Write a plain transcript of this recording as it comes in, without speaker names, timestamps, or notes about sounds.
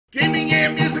Gaming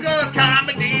and musical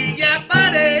comedy, yeah,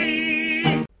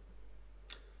 buddy!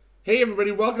 Hey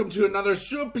everybody, welcome to another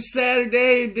Super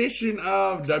Saturday edition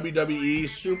of WWE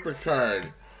Supercard.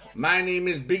 My name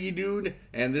is Biggie Dude,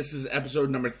 and this is episode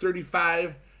number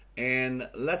 35, and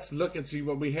let's look and see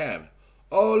what we have.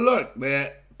 Oh look,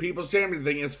 that People's Champion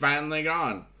thing is finally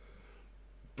gone.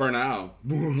 For now.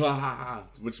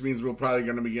 Which means we're probably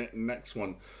going to be getting the next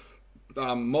one.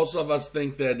 Most of us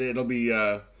think that it'll be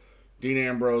Dean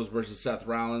Ambrose versus Seth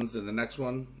Rollins in the next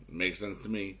one. Makes sense to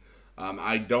me.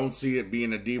 I don't see it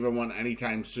being a Diva one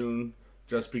anytime soon,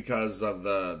 just because of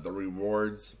the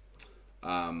rewards.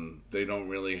 They don't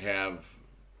really have...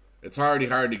 It's already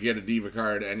hard to get a Diva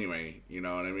card anyway, you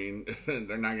know what I mean?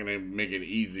 They're not going to make it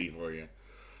easy for you.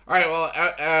 Alright, well,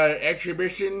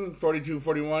 Exhibition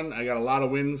 42-41. I got a lot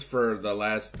of wins for the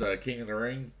last King of the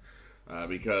Ring,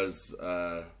 because...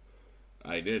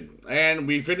 I did. And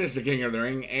we finished the King of the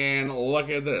Ring, and look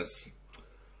at this.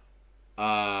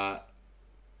 Game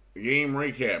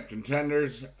recap.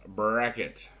 Contenders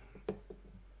bracket.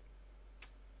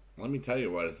 Let me tell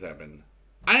you what has happened.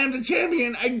 I am the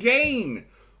champion again!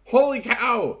 Holy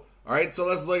cow! Alright, so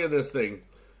let's look at this thing.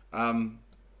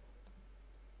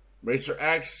 Racer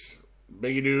X,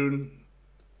 Biggie Dude,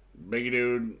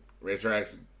 Racer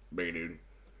X, Biggie Dude.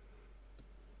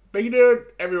 Biggie Dude,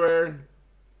 everywhere.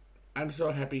 I'm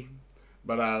so happy.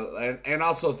 But, and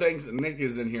also thanks, Nick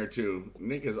is in here too.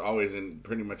 Nick is always in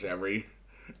pretty much every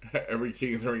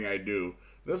King of the Ring I do.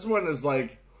 This one is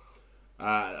like,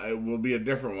 it will be a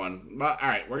different one. But,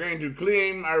 alright, we're going to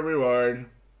claim our reward.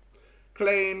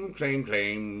 Claim.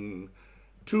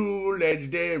 2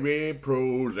 legendary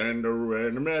pros and a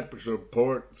random epic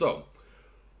support. So,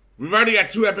 we've already got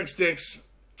 2 epic sticks.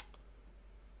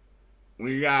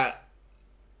 We got,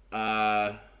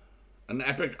 an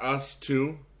Epic Us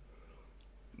 2.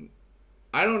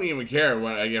 I don't even care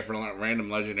what I get for random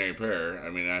legendary pair. I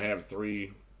mean, I have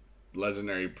 3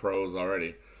 legendary pros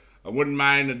already. I wouldn't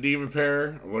mind a Diva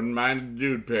pair. I wouldn't mind a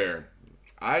Dude pair.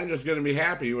 I'm just going to be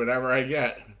happy whatever I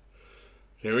get.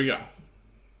 Here we go.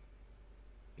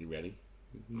 You ready?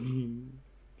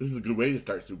 This is a good way to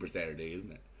start Super Saturday,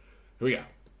 isn't it? Here we go.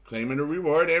 Claiming a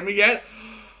reward, and we get...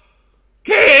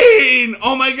 Kane!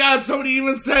 Oh my god, somebody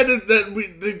even said that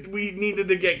we needed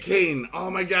to get Kane.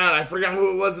 Oh my god, I forgot who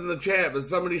it was in the chat, but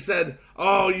somebody said,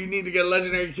 oh, you need to get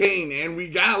Legendary Kane, and we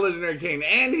got Legendary Kane,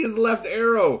 and his left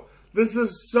arrow. This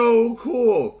is so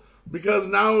cool, because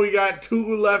now we got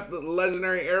 2 left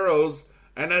Legendary arrows,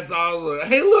 and that's awesome.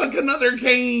 Hey look, another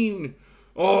Kane!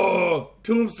 Oh,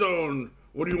 Tombstone.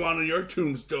 What do you want on your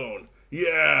Tombstone?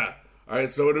 Yeah.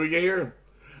 Alright, so what do we get here?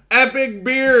 Epic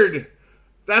Beard!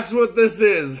 That's what this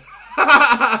is.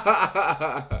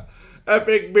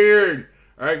 Epic Beard.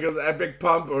 Alright, because Epic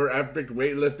Pump or Epic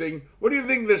Weightlifting. What do you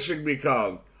think this should be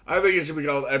called? I think it should be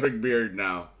called Epic Beard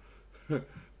now.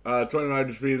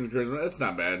 25 speed and charisma. That's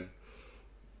not bad.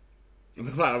 I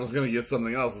thought I was going to get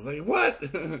something else. It's like, what?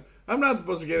 I'm not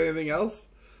supposed to get anything else?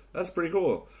 That's pretty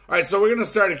cool. Alright, so we're going to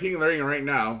start a King of the Ring right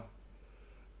now.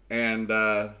 And,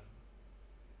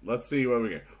 let's see what we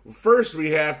get. First,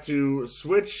 we have to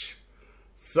switch...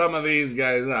 some of these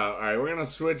guys out. Alright, we're going to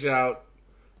switch out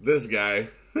this guy.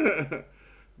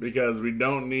 Because we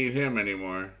don't need him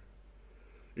anymore.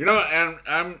 You know, and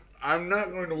I'm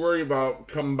not going to worry about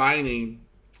combining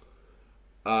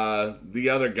the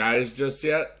other guys just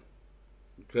yet.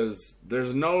 Because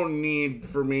there's no need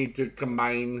for me to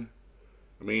combine.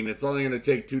 I mean, it's only going to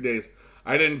take 2 days.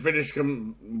 I didn't finish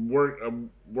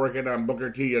working on Booker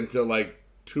T until like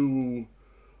 2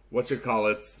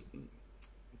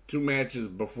 matches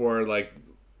before, like,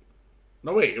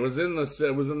 no wait, it was in the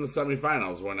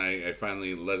semifinals when I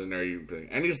finally legendary,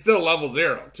 and he's still level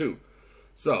 0 too.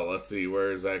 So let's see,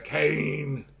 where's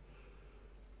Kane?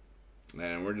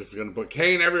 And we're just gonna put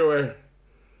Kane everywhere.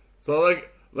 So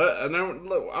like, and then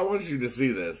look, I want you to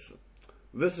see this.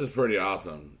 This is pretty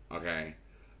awesome. Okay,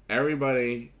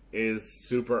 everybody is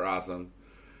super awesome.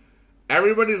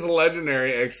 Everybody's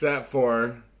legendary except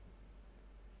for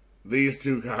these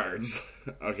 2 cards.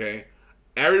 Okay,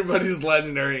 everybody's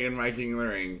legendary in my King of the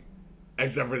Ring,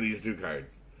 except for these 2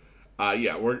 cards.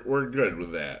 Yeah, we're good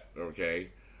with that. Okay,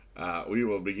 we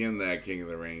will begin that King of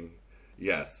the Ring.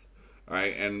 Yes, all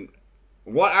right. And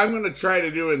what I'm going to try to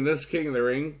do in this King of the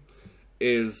Ring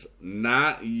is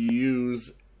not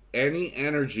use any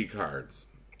energy cards.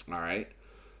 All right,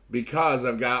 because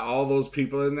I've got all those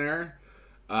people in there.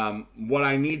 What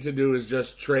I need to do is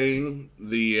just train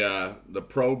the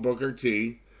Pro Booker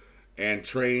T and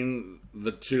train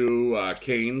the 2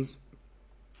 Kanes,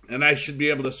 and I should be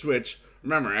able to switch.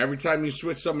 Remember, every time you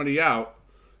switch somebody out,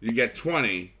 you get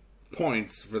 20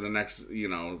 points for the next,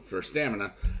 for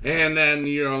stamina, and then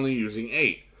you're only using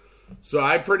 8. So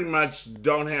I pretty much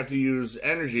don't have to use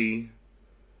energy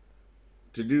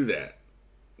to do that.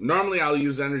 Normally I'll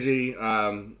use energy,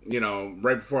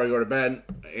 right before I go to bed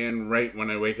and right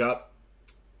when I wake up,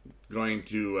 going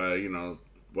to,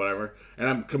 whatever. And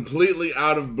I'm completely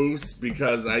out of boosts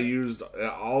because I used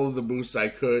all of the boosts I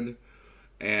could.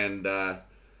 And,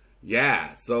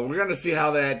 yeah, so we're going to see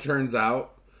how that turns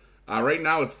out. Right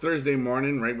now it's Thursday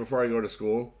morning, right before I go to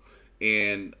school.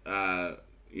 And,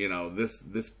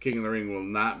 this King of the Ring will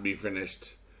not be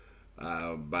finished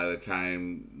by the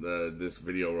time this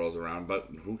video rolls around. But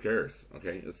who cares,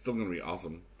 okay? It's still going to be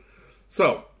awesome.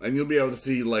 So, and you'll be able to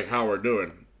see, like, how we're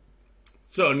doing.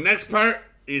 So, next part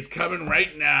is coming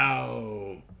right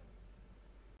now.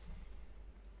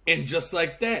 And just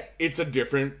like that, it's a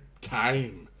different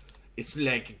time. It's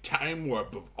like a time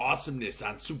warp of awesomeness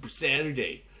on Super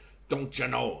Saturday. Don't you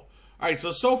know? Alright,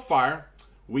 so far,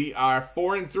 we are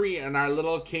 4-3 in our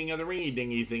little King of the Ringy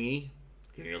Dingy Thingy.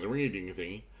 King of the Ringy Dingy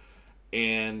Thingy.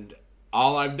 And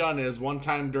all I've done is one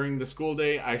time during the school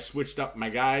day, I switched up my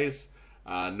guys.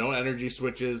 No energy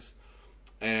switches.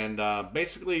 And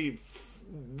basically,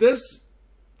 this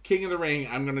King of the Ring,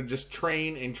 I'm going to just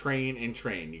train and train and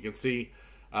train. You can see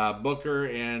Booker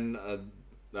and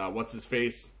what's his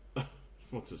face?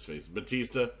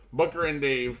 Batista. Booker and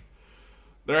Dave.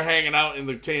 They're hanging out in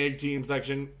the tag team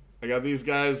section. I got these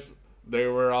guys. They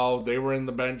were in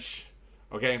the bench.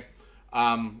 Okay.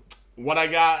 What I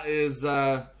got is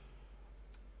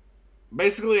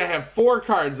basically I have 5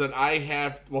 cards that I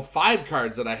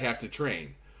have to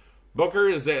train. Booker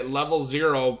is at level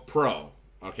 0 pro.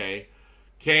 Okay.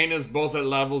 Kane is both at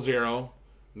level 0.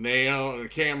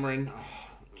 Cameron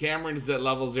is at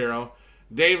level 0.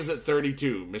 Dave's at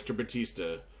 32. Mr.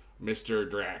 Batista. Mr.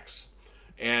 Drax.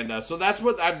 And so that's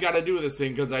what I've got to do with this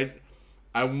thing, because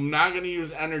I'm not going to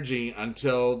use energy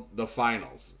until the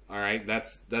finals. Alright?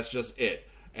 That's just it.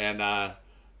 And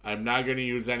I'm not going to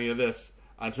use any of this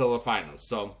until the finals.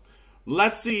 So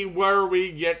let's see where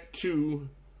we get to.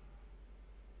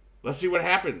 Let's see what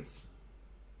happens.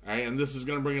 Alright, and this is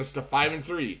going to bring us to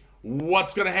 5-3.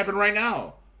 What's going to happen right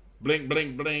now? Blink,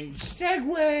 blink, blink.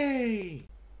 Segway!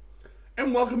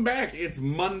 And welcome back. It's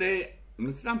Monday.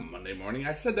 It's not Monday morning.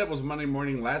 I said that was Monday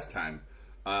morning last time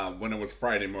when it was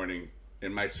Friday morning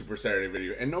in my Super Saturday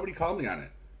video. And nobody called me on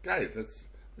it. Guys,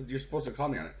 you're supposed to call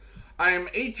me on it. I am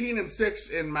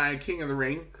 18-6 in my King of the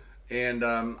Ring. And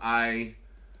I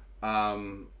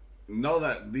know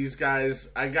that these guys,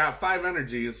 I got 5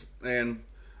 energies. And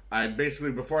I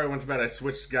basically, before I went to bed, I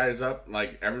switched guys up.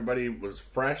 Like, everybody was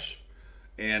fresh.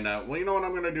 And, well, you know what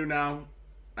I'm going to do now?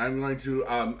 I'm going to,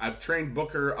 I've trained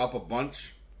Booker up a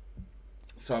bunch.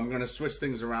 So I'm going to switch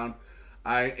things around.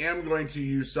 I am going to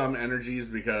use some energies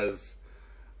because,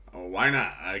 why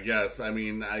not, I guess. I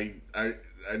mean, I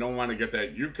don't want to get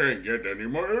that, you can't get any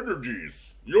more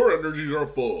energies. Your energies are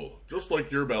full. Just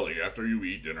like your belly after you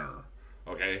eat dinner.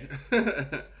 Okay?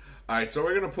 Alright, so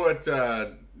we're going to put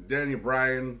Daniel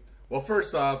Bryan. Well,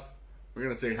 first off, we're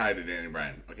going to say hi to Daniel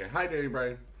Bryan. Okay, hi Daniel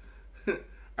Bryan.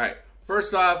 Alright,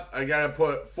 first off, I got to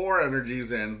put 4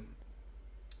 energies in.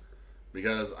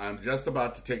 Because I'm just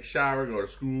about to take a shower, go to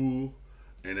school,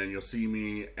 and then you'll see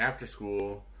me after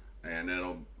school, and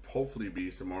it'll hopefully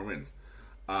be some more wins.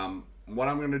 What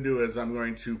I'm going to do is I'm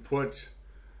going to put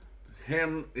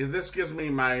him, this gives me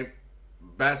my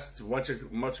best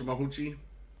Wachamahuchi,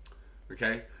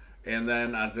 okay? And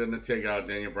then I'm going to take out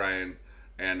Daniel Bryan,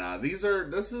 and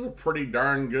this is a pretty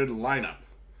darn good lineup,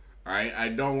 alright? I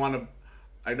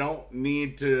don't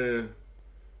need to,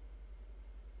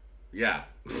 yeah.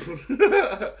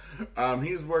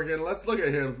 He's working. Let's look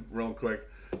at him real quick.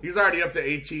 He's already up to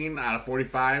 18 out of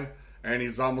 45, and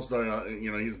he's almost,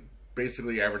 he's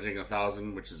basically averaging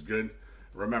 1,000, which is good.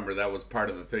 Remember, that was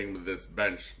part of the thing with this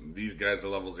bench. These guys are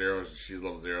level 0. She's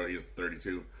level 0. He's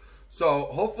 32. So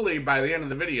hopefully by the end of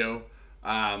the video,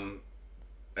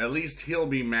 at least he'll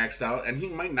be maxed out, and he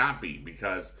might not be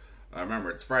because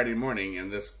remember, it's Friday morning,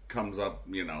 and this comes up,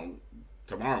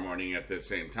 tomorrow morning at the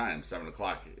same time, 7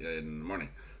 o'clock in the morning.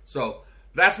 So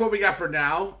that's what we got for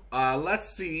now. Let's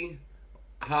see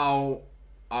how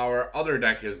our other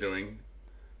deck is doing.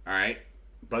 Alright.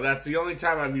 But that's the only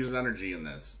time I've used energy in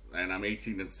this. And I'm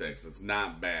 18-6. It's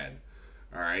not bad.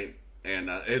 Alright. And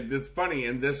it's funny,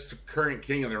 in this current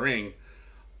King of the Ring,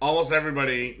 almost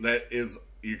everybody that is,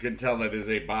 you can tell that is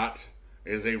a bot,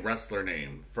 is a wrestler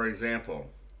name. For example,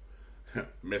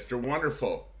 Mr.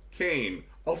 Wonderful, Kane,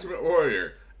 Ultimate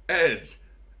Warrior, Edge,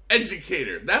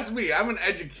 Educator. That's me. I'm an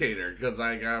educator because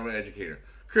I'm an educator.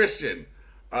 Christian,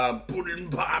 Pudding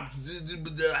Pop.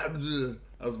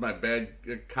 That was my bad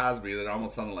Cosby that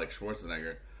almost sounded like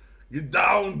Schwarzenegger. Get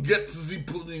down, get to the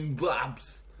pudding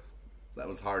blobs. That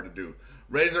was hard to do.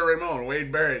 Razor Ramon,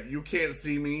 Wade Barrett, you can't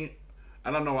see me. I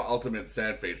don't know what Ultimate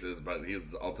Sad Face is, but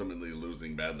he's ultimately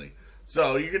losing badly.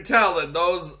 So you can tell that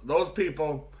those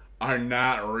people are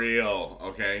not real,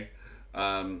 okay?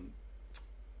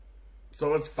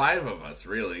 So it's 5 of us,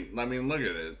 really. I mean, look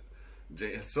at it.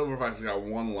 Silver Fox got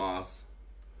 1 loss.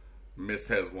 Mist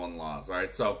has 1 loss. All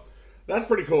right, so that's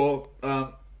pretty cool.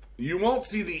 You won't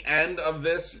see the end of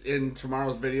this in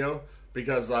tomorrow's video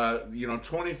because,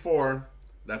 24,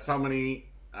 that's how many,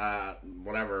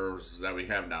 whatever that we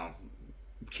have now.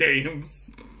 Games.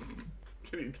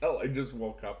 Can you tell I just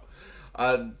woke up?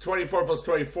 24 plus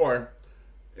 24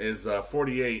 is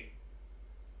 48.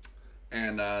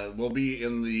 And we'll be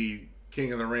in the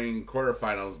King of the Ring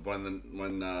quarterfinals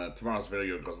when tomorrow's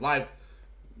video goes live.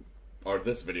 Or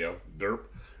this video. Derp.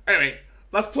 Anyway,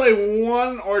 let's play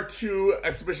 1 or 2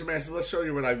 exhibition matches. Let's show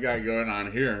you what I've got going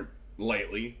on here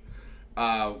lately.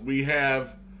 We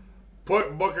have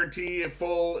put Booker T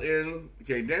full in.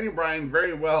 Okay, Daniel Bryan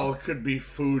very well could be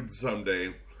food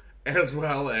someday. As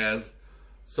well as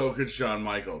so could Shawn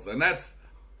Michaels. And that's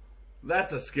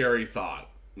a scary thought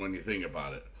when you think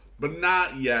about it. But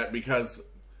not yet because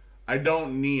I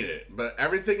don't need it. But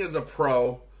everything is a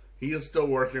pro. He is still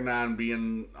working on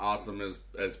being awesome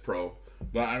as pro.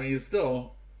 But, I mean, he's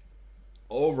still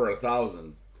over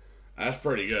 1,000. That's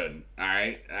pretty good.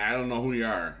 Alright? I don't know who you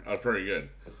are. That's pretty good.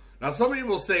 Now, some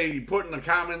people say putting the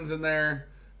commons in there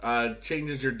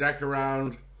changes your deck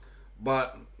around.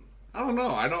 But, I don't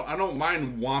know. I don't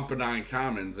mind womping on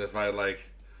commons if I,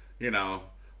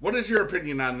 What is your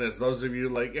opinion on this? Those of you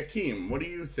like Akeem, what do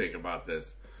you think about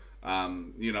this?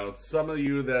 Some of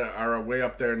you that are way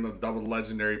up there in the double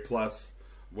legendary plus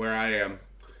where I am,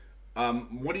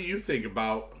 what do you think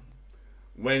about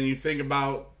when you think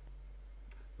about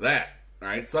that?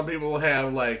 Right? Some people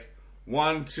have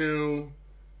 1, 2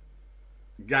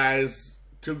 guys,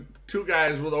 two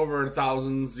guys with over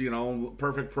 1,000s,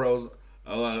 perfect pros,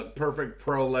 perfect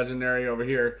pro legendary over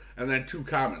here, and then 2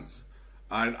 commons.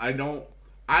 I don't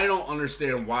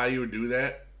understand why you would do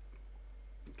that.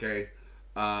 Okay.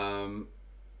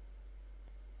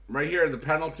 Right here, the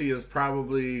penalty is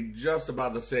probably just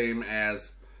about the same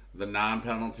as the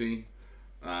non-penalty.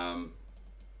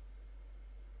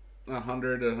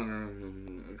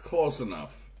 100, close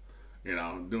enough.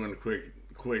 Doing quick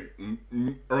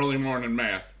early morning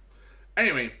math.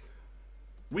 Anyway,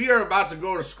 we are about to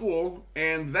go to school,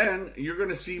 and then you're going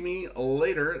to see me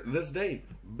later this day.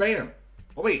 Bam.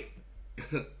 Oh, wait.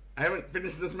 I haven't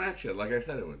finished this match yet, like I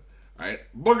said it would. Alright?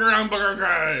 Booker on Booker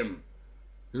crime.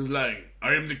 He's like,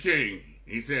 I am the king.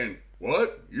 He's saying,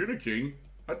 what? You're the king?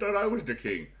 I thought I was the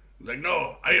king. He's like,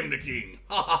 no, I am the king.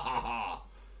 Ha ha ha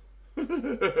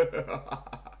ha.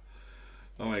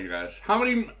 Oh my gosh. How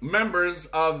many members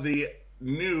of the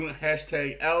new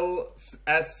hashtag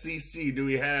LSCC do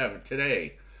we have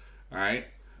today? Alright?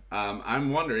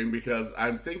 I'm wondering because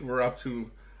I think we're up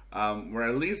to, we're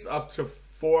at least up to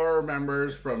 4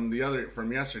 members from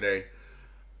yesterday.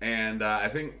 And I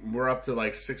think we're up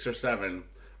to 6 or 7.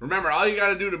 Remember, all you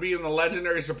got to do to be in the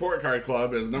Legendary Support Card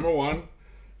Club is, number 1,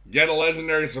 get a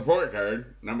Legendary Support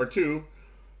Card. Number 2,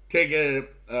 take a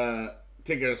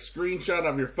screenshot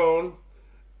of your phone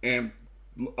and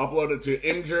upload it to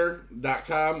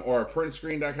imgur.com or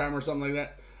printscreen.com or something like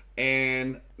that.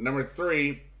 And number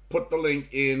 3, put the link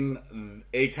in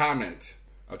a comment.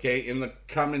 Okay, in the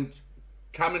comment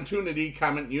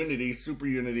unity, super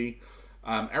unity,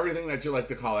 everything that you like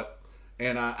to call it.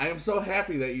 And I am so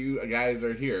happy that you guys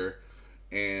are here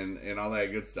and all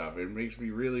that good stuff. It makes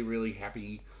me really, really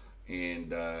happy.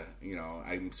 And,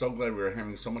 I'm so glad we're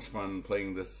having so much fun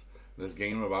playing this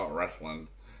game about wrestling.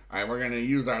 All right, we're going to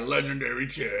use our legendary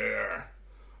chair.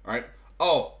 All right.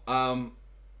 Oh,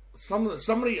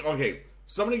 somebody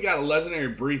got a legendary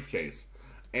briefcase.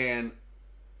 And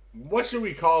what should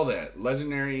we call that?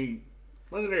 Legendary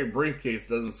briefcase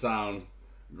doesn't sound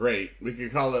great. We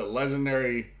could call it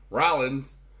Legendary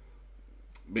Rollins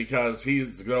because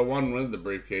he's the one with the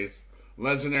briefcase.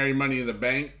 Legendary Money in the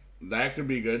Bank, that could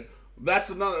be good. That's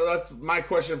my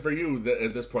question for you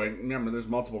at this point. Remember, there's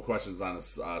multiple questions on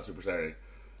this Super Saturday,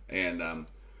 and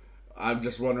I'm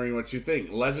just wondering what you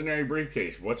think. Legendary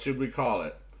Briefcase, what should we call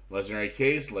it? Legendary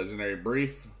Case, Legendary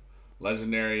Brief,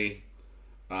 Legendary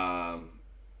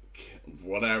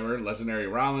whatever, Legendary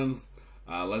Rollins,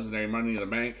 Legendary Money in the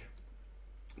Bank.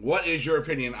 What is your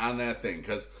opinion on that thing?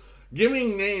 Because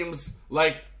giving names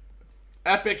like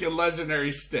Epic and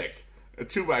Legendary Stick, a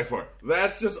 2x4,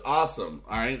 that's just awesome.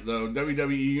 Alright, the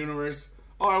WWE Universe.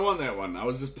 Oh, I won that one. I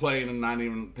was just playing and not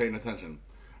even paying attention.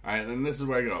 Alright, and this is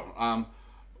where I go.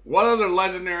 What other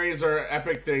legendaries or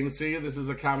epic things? See, this is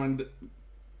a common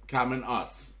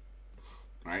us.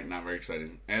 Alright, not very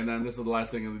exciting. And then this is the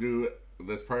last thing to do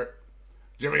this part.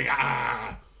 Jimmy,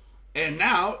 and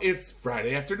now it's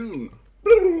Friday afternoon.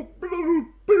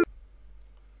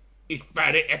 It's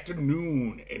Friday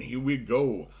afternoon, and here we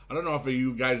go. I don't know if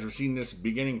you guys have seen this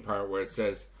beginning part where it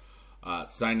says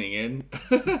signing in,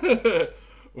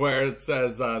 where it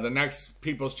says the next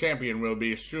People's Champion will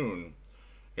be soon.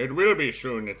 It will be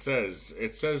soon. It says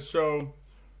so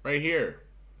right here.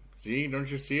 See,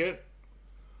 don't you see it?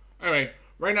 Anyway,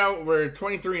 right now we're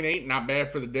 23-8, not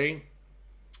bad for the day.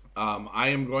 I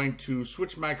am going to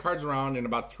switch my cards around in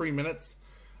about 3 minutes.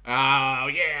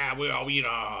 Yeah,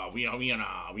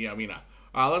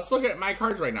 let's look at my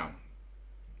cards right now.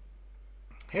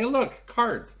 Hey, look,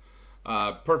 cards.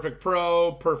 Perfect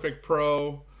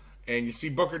Pro, and you see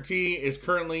Booker T is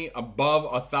currently above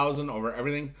 1,000 over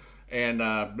everything, and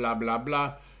blah blah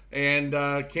blah. And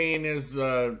Kane is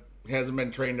hasn't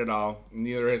been trained at all.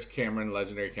 Neither has Cameron,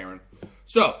 legendary Cameron.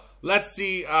 So let's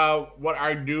see what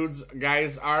our dudes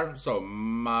guys are. So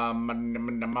manage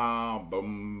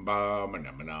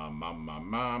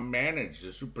the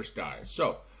superstars.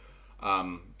 So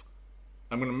I'm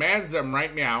gonna manage them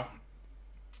right now.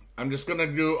 I'm just gonna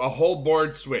do a whole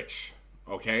board switch.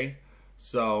 Okay,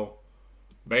 so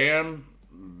bam,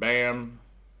 bam,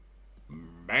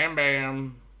 bam,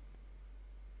 bam,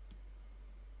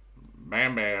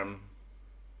 bam, bam,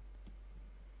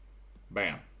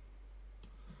 bam.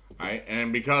 Alright,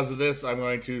 and because of this, I'm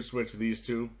going to switch these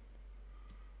two.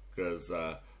 Because,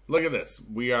 look at this.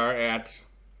 We are at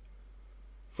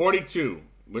 42,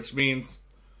 which means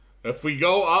if we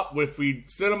go up, if we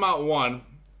sit them out one,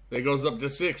 it goes up to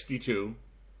 62.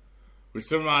 We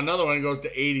sit them out another one, it goes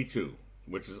to 82,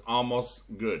 which is almost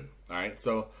good. Alright,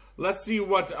 so let's see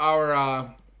what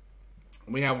our,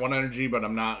 we have one energy, but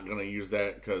I'm not going to use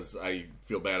that because I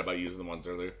feel bad about using the ones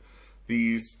earlier.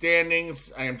 The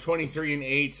standings, I am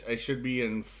 23-8. I should be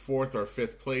in 4th or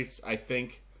 5th place, I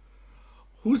think.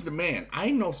 Who's the man? I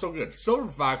know so good. Silver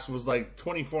Fox was like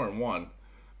 24-1.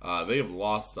 They have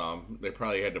lost some. They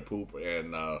probably had to poop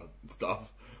and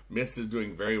stuff. Mist is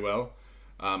doing very well.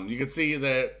 You can see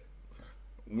that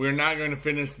we're not going to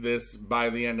finish this by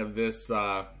the end of this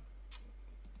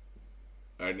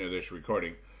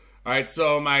recording. All right,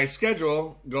 so my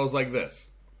schedule goes like this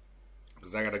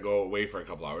because I got to go away for a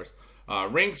couple hours.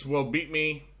 Rinks will beat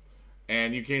me,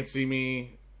 and you can't see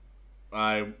me.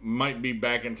 I might be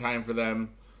back in time for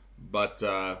them, but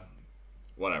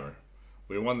whatever.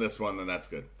 We won this one, and that's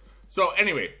good. So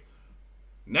anyway,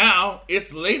 now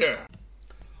it's later.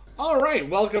 All right,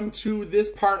 welcome to this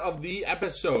part of the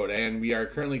episode, and we are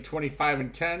currently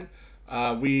 25-10.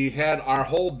 We had our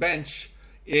whole bench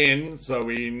in, so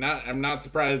I'm not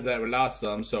surprised that we lost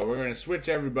some. So we're going to switch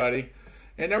everybody.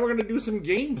 And then we're going to do some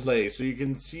gameplay so you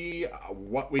can see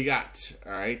what we got.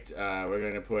 Alright, we're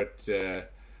going to put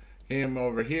him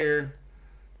over here.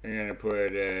 We're going to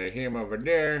put him over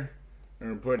there. We're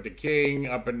going to put the king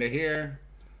up into here.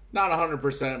 Not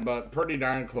 100%, but pretty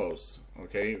darn close.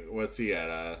 Okay, what's he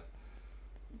at?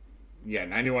 Yeah,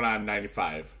 91 out of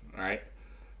 95. Alright,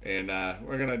 and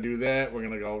we're going to do that. We're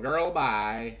going to go girl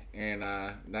bye. And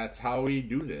that's how we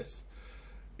do this.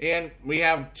 And we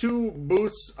have 2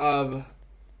 boosts of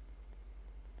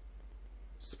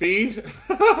speed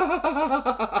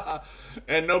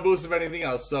and no boost of anything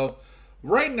else. So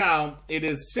right now it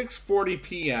is 6:40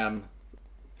 p.m.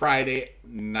 Friday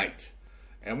night,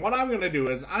 and what I'm going to do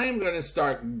is I am going to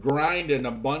start grinding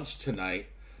a bunch tonight,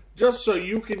 just so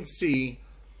you can see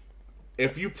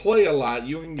if you play a lot,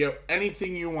 you can get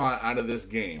anything you want out of this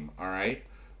game. All right.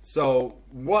 So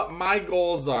what my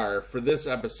goals are for this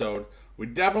episode, we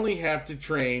definitely have to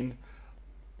train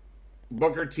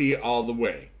Booker T all the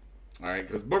way. All right,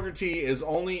 because Booker T is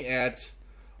only at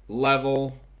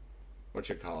level, what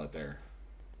you call it there?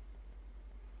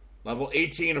 Level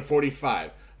 18 of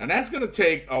 45. And that's going to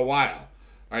take a while.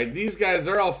 All right, these guys,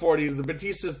 they're all 40s. The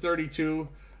Batista's 32.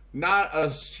 Not a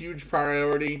huge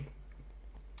priority.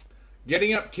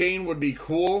 Getting up Kane would be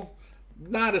cool.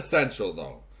 Not essential,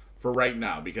 though, for right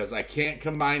now, because I can't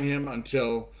combine him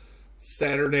until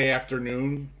Saturday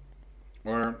afternoon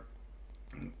or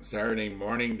Saturday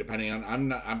morning, depending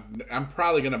on. I'm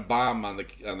probably gonna bomb on the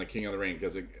King of the Ring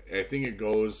because I think it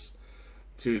goes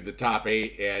to the top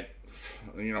 8 at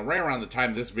right around the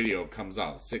time this video comes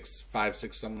out, 5,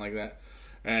 6, something like that.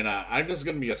 And I'm just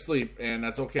gonna be asleep, and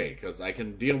that's okay because I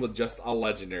can deal with just a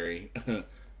legendary.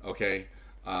 Okay,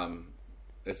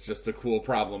 it's just a cool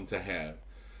problem to have.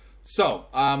 So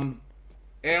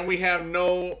and we have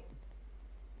no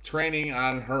training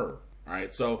on her. All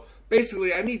right, so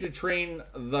basically I need to train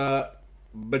the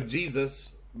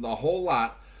bejesus, the whole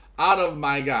lot, out of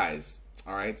my guys.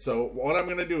 All right, so what I'm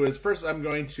going to do is first I'm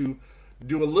going to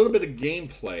do a little bit of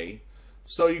gameplay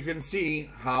so you can see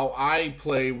how I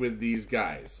play with these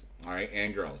guys, all right,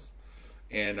 and girls.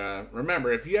 And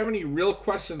remember, if you have any real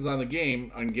questions on the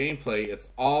game, on gameplay, it's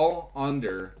all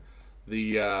under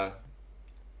the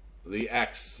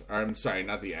X. Or, I'm sorry,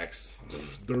 not the X.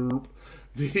 Derp.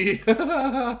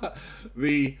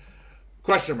 The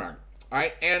question mark. All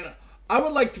right, and I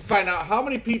would like to find out how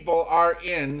many people are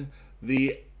in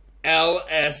the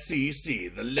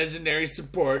LSCC, the Legendary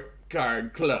Support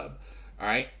Card Club. All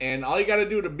right, and all you got to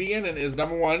do to be in it is,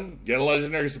 number one, get a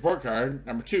Legendary Support Card.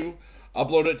 Number two,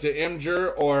 upload it to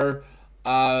Imgur or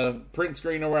print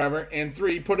screen or wherever. And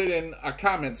three, put it in a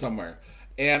comment somewhere.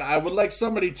 And I would like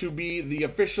somebody to be the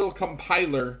official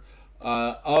compiler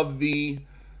of the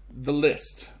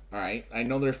list. All right, I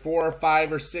know there's 4 or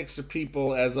 5 or 6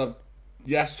 people as of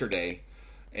yesterday.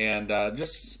 And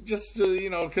just you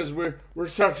know, because we're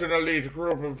such an elite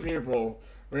group of people,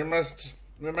 we must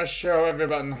show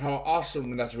everyone how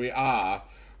awesome that we are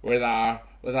with our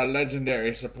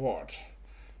legendary support,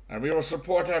 and we will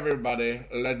support everybody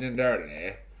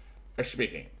legendarily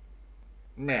speaking.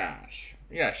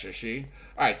 Yes, she.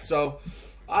 All right, so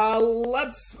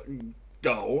let's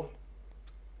go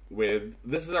with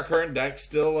this is our current deck.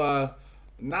 Still,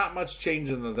 not much change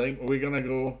in the thing. We're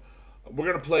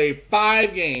gonna play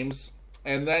 5 games,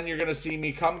 and then you're gonna see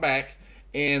me come back,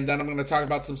 and then I'm gonna talk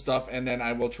about some stuff, and then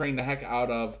I will train the heck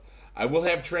out of. I will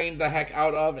have trained the heck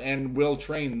out of, and will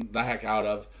train the heck out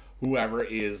of whoever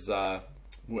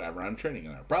I'm training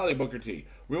in. Probably Booker T.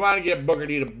 We want to get Booker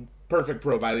T to perfect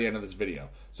pro by the end of this video.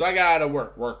 So I gotta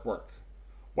work.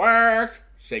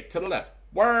 Shake to the left.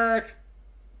 Work.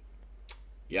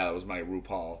 Yeah, that was my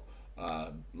RuPaul.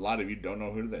 A lot of you don't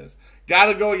know who it is.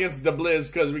 Gotta go against the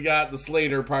Blizz because we got the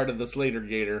Slater part of the Slater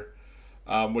Gator,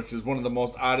 which is one of the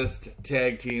most oddest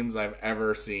tag teams I've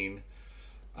ever seen.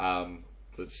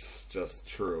 It's just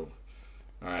true.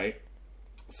 All right.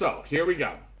 So here we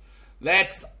go.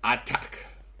 Let's attack.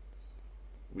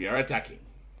 We are attacking.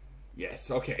 Yes.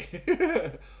 Okay.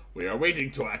 We are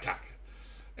waiting to attack.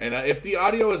 And if the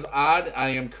audio is odd, I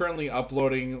am currently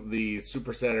uploading the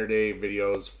Super Saturday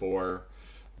videos for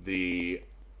the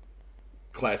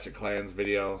Classic Clans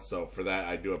video, so for that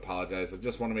I do apologize. I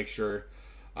just want to make sure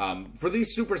for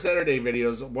these Super Saturday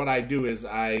videos, what I do is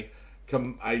I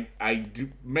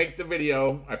do make the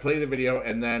video, I play the video,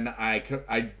 and then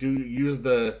I do use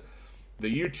the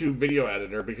YouTube video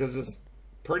editor because it's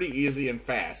pretty easy and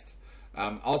fast.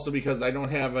 Also because I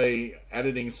don't have a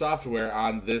editing software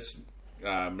on this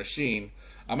machine.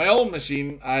 On my old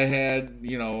machine, I had,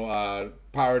 you know,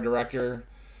 Power Director.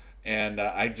 And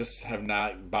I just have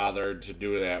not bothered to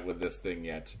do that with this thing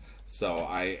yet. So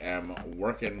I am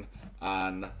working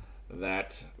on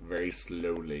that very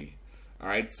slowly.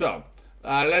 Alright, so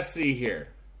let's see here.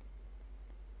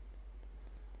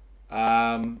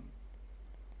 Yeah,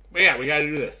 we gotta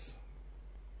do this.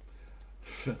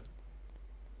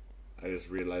 I just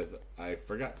realized that I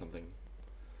forgot something.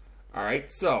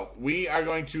 Alright, so we are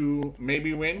going to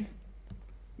maybe win.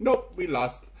 Nope, we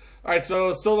lost. Alright,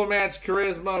 so solo match,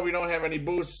 charisma, we don't have any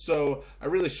boosts, so I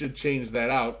really should change that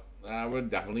out. I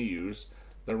would definitely use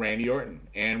the Randy Orton.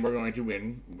 And we're going to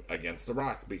win against The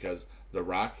Rock, because The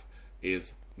Rock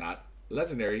is not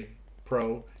legendary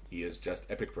pro, he is just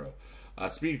epic pro.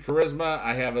 Speed, charisma,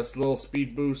 I have a little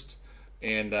speed boost,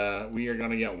 and we are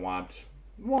going to get whomped.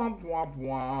 Whomp, whomp,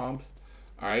 whomp.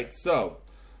 Alright, so,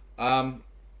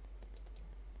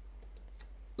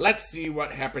 let's see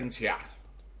what happens here.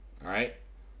 Alright.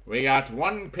 We got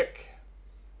 1 pick.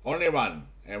 Only 1.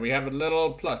 And we have a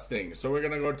little plus thing. So we're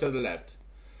going to go to the left.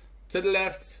 To the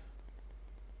left.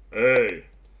 Hey.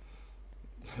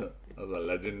 That was a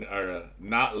legend, or a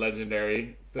not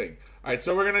legendary thing. Alright,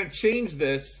 so we're going to change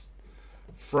this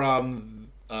from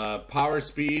power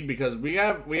speed, because we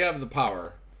have the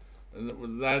power.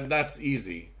 That's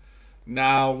easy.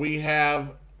 Now we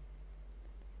have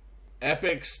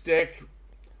epic stick,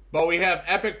 but we have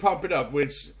epic pump it up,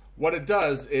 which what it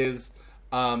does is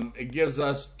it gives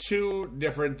us 2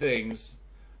 different things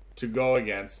to go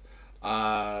against,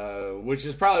 which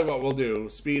is probably what we'll do,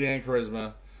 speed and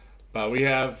charisma. But we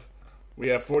have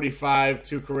 45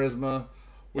 to charisma,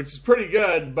 which is pretty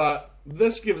good, but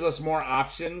this gives us more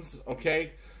options,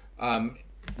 okay?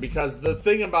 Because the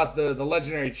thing about the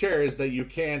legendary chair is that you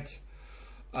can't,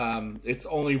 it's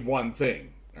only one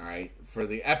thing, all right? For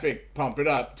the epic pump it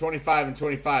up, 25 and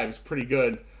 25 is pretty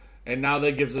good. And now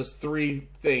that gives us 3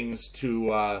 things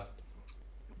to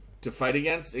fight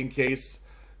against in case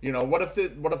you know, what if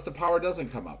the power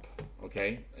doesn't come up?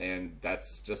 Okay, and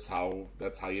that's just how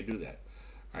you do that.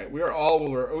 All right, we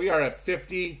are at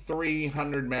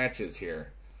 5,300 matches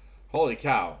here. Holy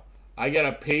cow! I get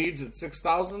a page at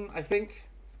 6,000. I think.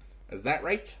 Is that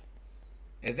right?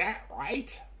 Is that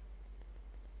right?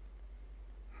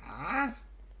 Huh?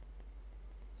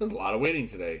 There's a lot of waiting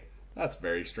today. That's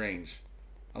very strange.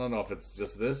 I don't know if it's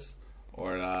just this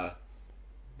or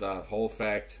the whole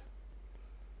fact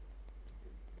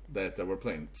that we're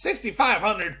playing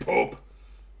 6,500 poop.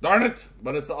 Darn it!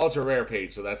 But it's the ultra rare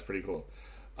page, so that's pretty cool.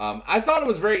 I thought it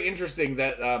was very interesting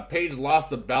that Paige lost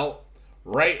the belt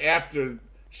right after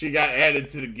she got added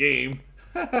to the game.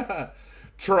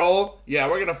 Troll, yeah,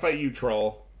 we're gonna fight you,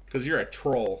 troll, because you're a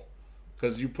troll.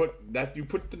 Because you put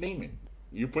the name in.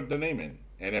 You put the name in,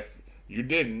 and if you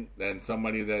didn't, then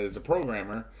somebody that is a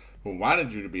programmer who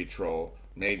wanted you to be a troll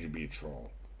made you be a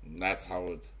troll. And that's how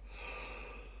it's.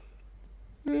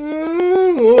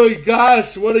 Oh my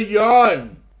gosh, what a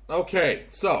yawn! Okay,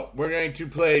 so we're going to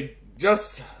play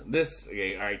just this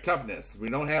game. All right, toughness. We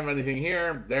don't have anything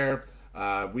here. There.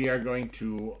 We are going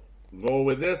to go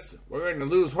with this. We're going to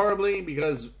lose horribly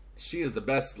because she is the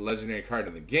best legendary card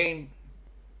in the game.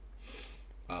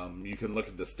 You can look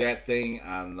at the stat thing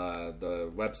on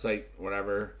the website,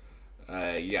 whatever.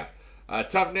 Yeah.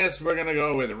 Toughness, we're going to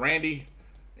go with Randy.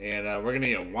 And we're going to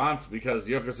get whomped because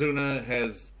Yokozuna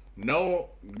has no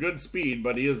good speed,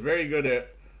 but he is very good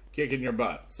at kicking your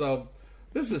butt. So,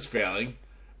 this is failing.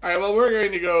 Alright, well, we're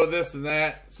going to go this and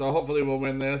that. So, hopefully we'll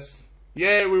win this.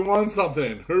 Yay, we won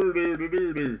something.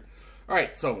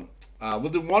 Alright, so we'll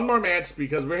do one more match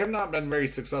because we have not been very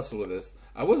successful with this.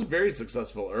 I was very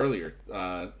successful earlier,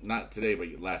 not today,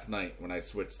 but last night when I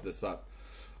switched this up.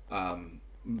 It's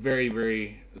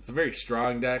a very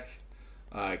strong deck.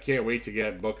 I can't wait to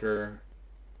get Booker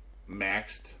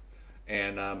maxed.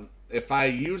 And if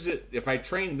I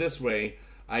train this way,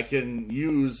 I can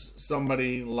use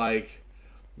somebody like,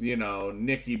 you know,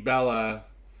 Nikki Bella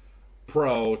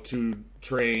Pro to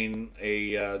train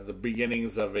the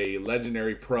beginnings of a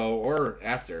legendary pro or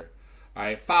after. All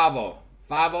right, Favo,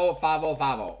 or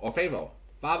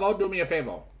Favo, do me a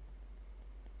favor.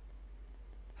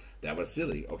 That was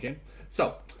silly, okay?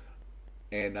 So,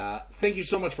 and thank you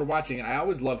so much for watching. I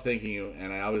always love thanking you,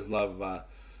 and I always love,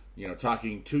 you know,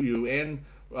 talking to you and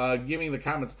giving the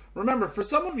comments. Remember, for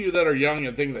some of you that are young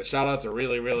and think that shoutouts are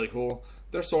really, really cool,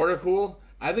 they're sort of cool.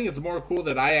 I think it's more cool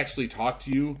that I actually talk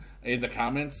to you in the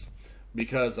comments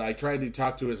because I try to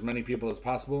talk to as many people as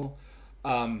possible.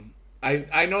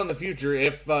 I know in the future,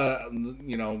 if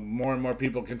you know, more and more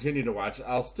people continue to watch,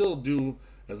 I'll still do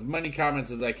as many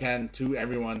comments as I can to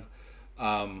everyone.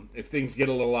 If things get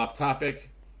a little off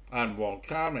topic, I won't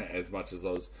comment as much as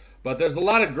those. But there's a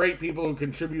lot of great people who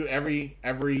contribute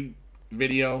every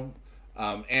video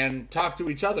and talk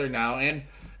to each other now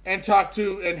and talk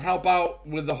to and help out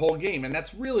with the whole game. And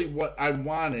that's really what I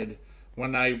wanted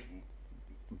when I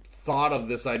thought of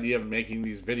this idea of making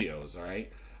these videos, all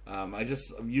right?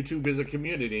 YouTube is a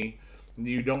community.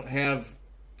 You don't have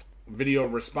video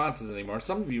responses anymore.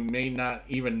 Some of you may not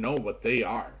even know what they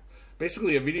are.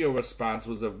 Basically, a video response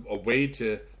was a way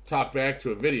to talk back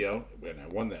to a video, and I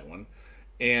won that one,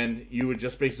 and you would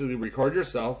just basically record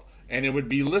yourself, and it would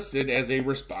be listed as a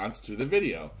response to the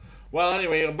video. Well,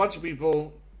 anyway, a bunch of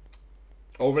people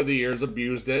over the years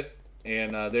abused it,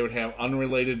 and they would have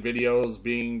unrelated videos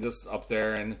being just up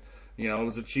there, and you know, it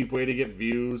was a cheap way to get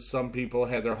views. Some people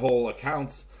had their whole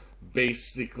accounts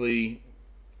basically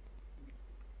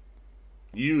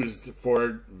used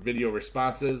for video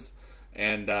responses,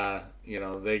 and you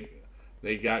know,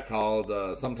 they got called,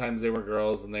 sometimes they were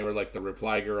girls and they were like the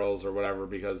reply girls or whatever,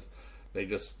 because they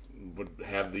just would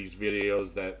have these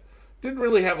videos that didn't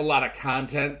really have a lot of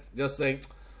content, just saying,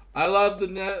 I love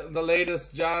the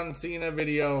latest John Cena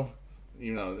video,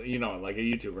 you know, like a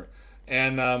YouTuber,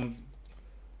 and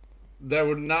there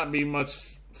would not be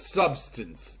much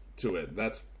substance to it.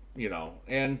 That's, you know,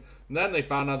 and then they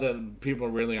found out that people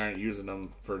really aren't using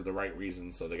them for the right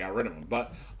reasons, so they got rid of them.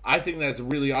 But I think that's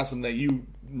really awesome that you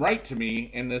write to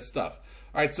me and this stuff.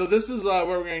 All right, so this is where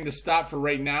we're going to stop for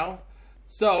right now.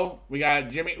 So we got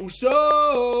Jimmy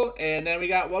Uso, and then we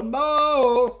got one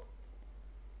more.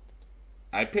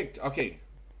 I picked, okay,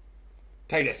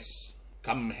 Titus,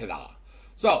 come hither.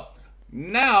 So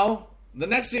now the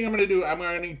next thing I'm going to do, I'm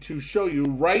going to show you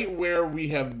right where we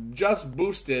have just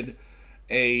boosted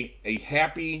a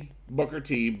happy Booker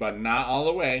T, but not all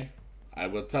the way. I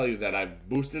will tell you that I've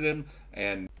boosted him,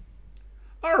 and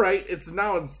alright, it's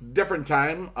different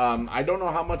time. I don't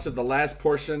know how much of the last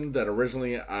portion that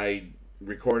originally I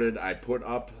recorded I put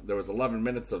up. There was 11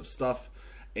 minutes of stuff,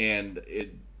 and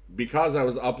it because I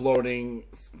was uploading,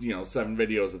 7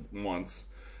 videos at once,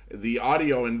 the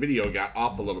audio and video got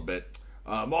off a little bit.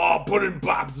 Pudding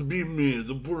Pops, be me,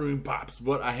 the Pudding Pops.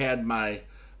 But I had my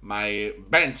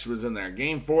bench was in there.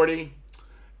 Game 40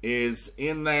 is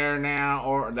in there now,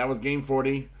 or that was game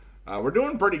 40. We're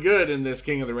doing pretty good in this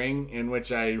King of the Ring, in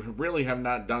which I really have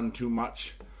not done too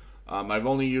much. I've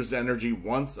only used energy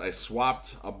once. I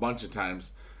swapped a bunch of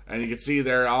times, and you can see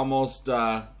they're almost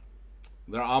full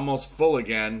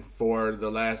again for the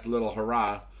last little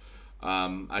hurrah.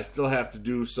 I still have to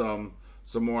do some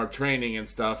more training and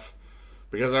stuff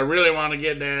because I really want to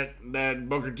get that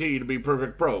Booker T to be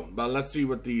perfect pro. But let's see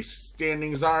what the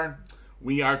standings are.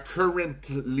 We are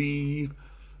currently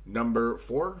number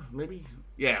 4, maybe.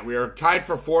 Yeah, we are tied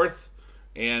for 4th,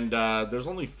 and there's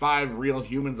only 5 real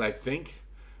humans, I think,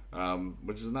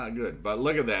 which is not good. But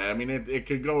look at that. I mean, it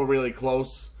could go really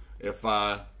close if, if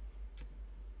I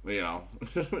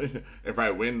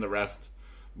win the rest.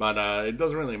 But it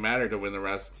doesn't really matter to win the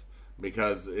rest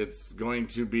because it's going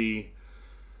to be,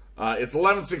 it's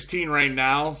 11:16 right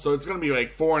now, so it's going to be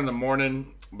like 4 in the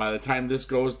morning by the time this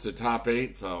goes to top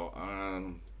 8. So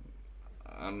I'm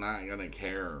not going to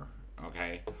care,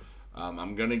 okay?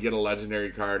 I'm going to get a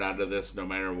legendary card out of this no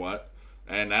matter what,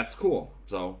 and that's cool.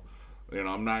 So,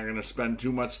 I'm not going to spend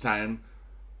too much time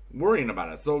worrying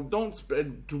about it. So don't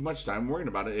spend too much time worrying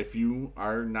about it if you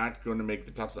are not going to make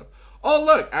the top stuff. Oh,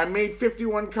 look, I made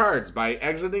 51 cards by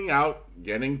exiting out,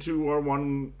 getting 2 or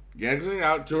 1, exiting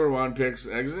out 2 or 1 picks,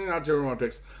 exiting out 2 or 1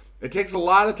 picks. It takes a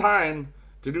lot of time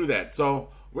to do that. So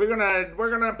we're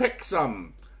gonna pick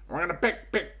some. We're gonna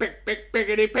pick,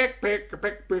 pickety, pick.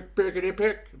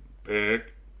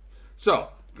 So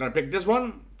I'm gonna pick this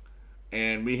one,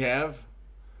 and we have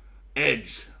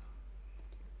Edge.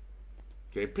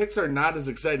 Okay, picks are not as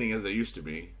exciting as they used to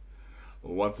be.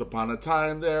 Once upon a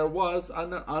time, there was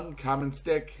an uncommon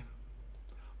stick.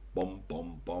 Bum,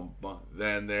 bum, bum, bum.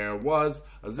 Then there was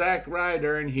a Zack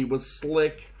Ryder, and he was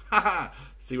slick. Haha!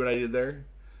 See what I did there?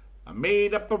 I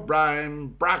made up a rhyme.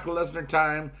 Brock Lesnar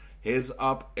time. His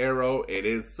up arrow, it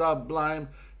is sublime.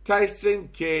 Tyson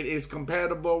Kidd is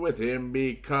compatible with him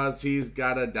because he's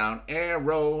got a down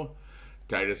arrow.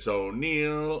 Titus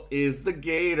O'Neil is the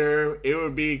Gator. It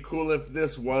would be cool if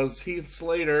this was Heath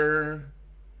Slater.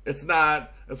 It's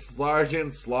not. It's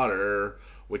Sergeant Slaughter,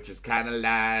 which is kind of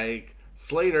like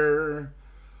Slater.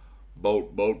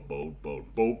 Boat,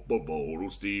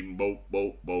 steamboat,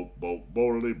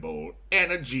 boat.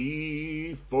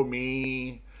 Energy for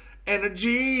me.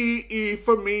 Energy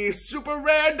for me. Super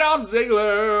Red Dolph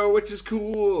Ziggler, which is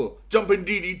cool. Jumping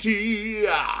DDT.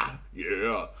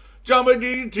 Yeah. Jumping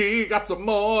DDT, got some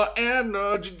more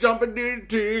energy. Jumping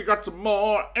DDT, got some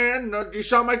more energy.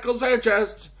 Shawn Michaels hair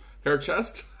chest. Hair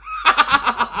chest?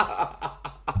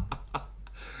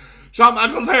 Shawn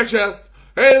Michaels hair chest.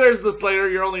 Hey, there's the Slater.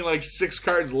 You're only like 6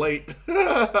 cards late.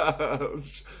 More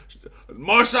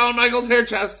Shawn Michaels hair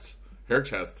chest. Hair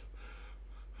chest.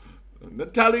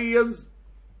 Natalia's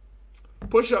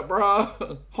push-up bra.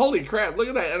 Holy crap, look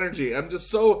at that energy. I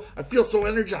feel so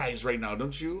energized right now,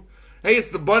 don't you? Hey,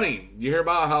 it's the bunny. You hear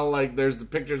about how, like, there's the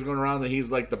pictures going around that he's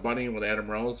like the bunny with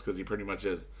Adam Rose? Because he pretty much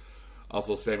is.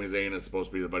 Also, Sami Zayn is supposed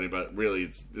to be the bunny, but really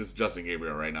it's Justin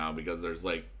Gabriel right now because there's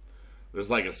like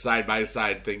a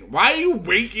side-by-side thing. Why are you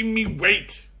making me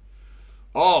wait?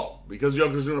 Oh, because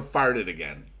Yokozuna farted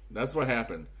again. That's what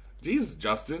happened. Jesus,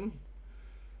 Justin.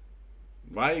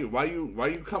 Why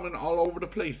you coming all over the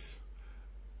place?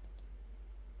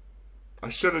 I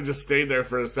should have just stayed there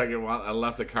for a second while I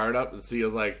left the card up and see,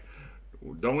 like,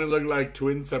 don't we look like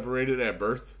twins separated at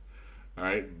birth? All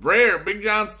right, rare, Big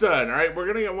John Studd. All right, we're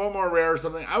gonna get one more rare or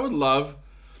something. I would love,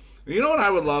 you know what I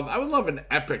would love? I would love an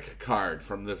epic card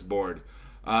from this board.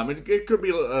 It could be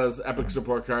an epic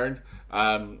support card.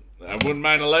 I wouldn't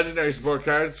mind a legendary support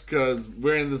cards because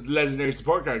we're in this legendary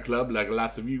support card club, like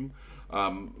lots of you.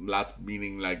 Lots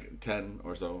meaning like 10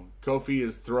 or so. Kofi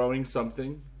is throwing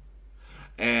something,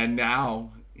 and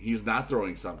now he's not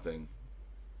throwing something.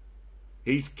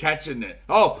 He's catching it.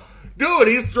 Oh, dude,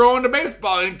 he's throwing the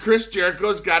baseball, and Chris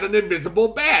Jericho's got an invisible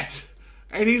bat,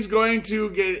 and he's going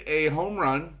to get a home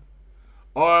run.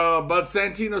 But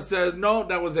Santino says, no,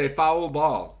 that was a foul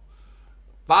ball.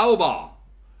 Foul ball.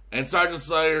 And Sergeant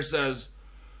Slater says,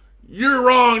 you're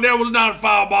wrong, that was not a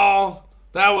foul ball.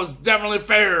 That was definitely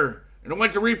fair. And it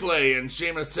went to replay, and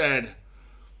Sheamus said,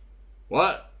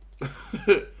 what?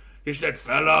 He said,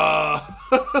 fella.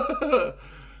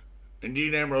 And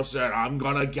Dean Ambrose said, I'm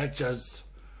gonna get yas.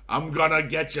 I'm gonna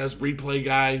get yas, replay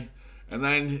guy. And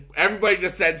then everybody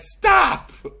just said,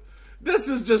 stop. This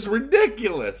is just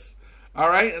ridiculous. All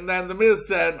right, and then The Miz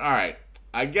said, all right,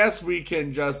 I guess we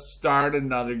can just start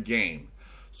another game.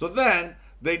 So then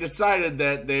they decided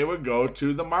that they would go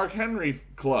to the Mark Henry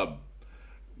Club,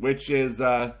 which is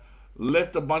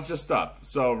lift a bunch of stuff.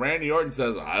 So Randy Orton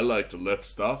says, I like to lift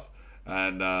stuff.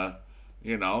 And,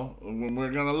 you know, when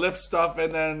we're going to lift stuff.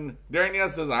 And then Darren Young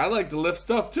says, I like to lift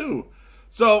stuff too.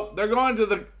 So they're going to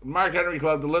the Mark Henry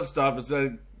Club to lift stuff and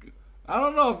said, I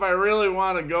don't know if I really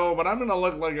want to go, but I'm going to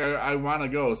look like I want to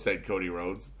go, said Cody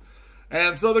Rhodes.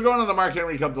 And so they're going to the Mark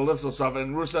Henry Club to lift some stuff.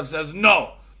 And Rusev says,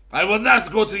 no, I will not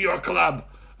go to your club.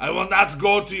 I will not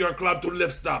go to your club to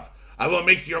lift stuff. I will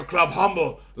make your club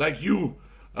humble like you.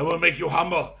 I will make you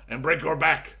humble and break your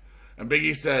back. And Big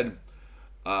E said,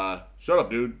 shut up,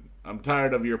 dude. I'm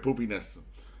tired of your poopiness.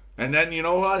 And then you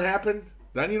know what happened?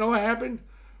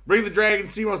 Bring the Dragon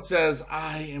Steamboat says,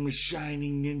 I am a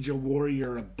shining ninja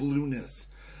warrior of blueness.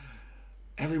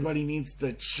 Everybody needs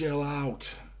to chill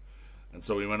out. And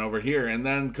so we went over here. And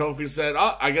then Kofi said,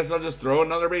 oh, I guess I'll just throw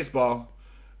another baseball.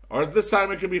 Or this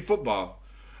time it could be football.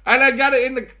 And I got it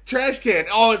in the trash can.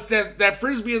 Oh, it's that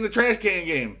Frisbee in the trash can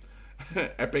game.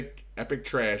 Epic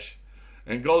trash.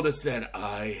 And Goldust said,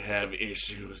 I have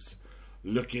issues.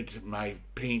 Look at my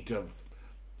paint of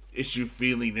issue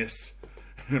feeliness.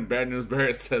 And Bad News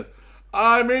Barrett said,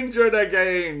 I'm injured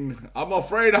again. I'm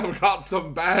afraid I've got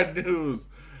some bad news.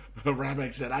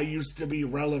 Ryback said, I used to be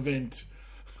relevant.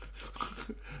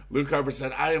 Luke Harper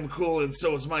said, I am cool and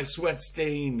so is my sweat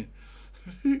stain.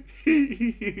 I'm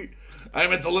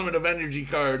at the limit of energy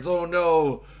cards. Oh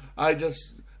no, I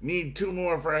just need 2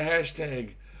 more for a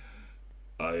hashtag.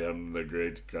 I am the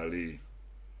great Kali.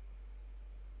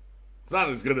 It's not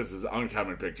as good as his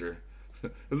uncommon picture.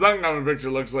 His uncommon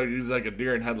picture looks like he's like a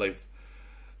deer in headlights.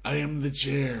 I am the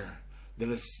chair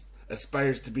that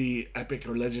aspires to be epic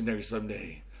or legendary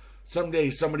someday.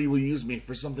 Someday somebody will use me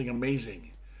for something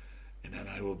amazing. And then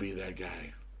I will be that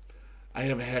guy. I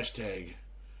have a hashtag.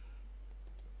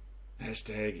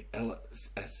 Hashtag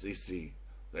LSCC.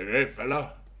 The great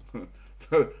fellow.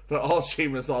 the All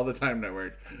Sheamus All the Time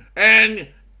Network. And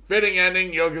fitting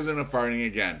ending, Yokozuna farting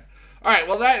again. Alright,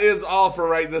 well that is all for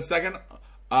right this second.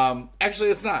 Actually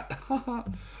it's not.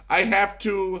 I have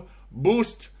to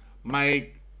boost my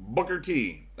Booker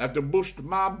T. I have to boost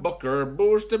my Booker,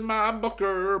 boost my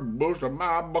Booker, boost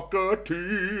my Booker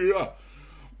T.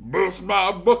 Boost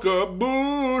my Booker,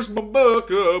 boost my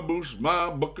Booker, boost my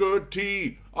Booker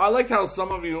T. Oh, I liked how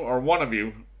some of you, or one of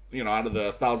you, you know, out of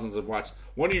the thousands that watched,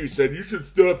 one of you said, you should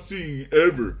stop singing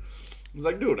ever. I was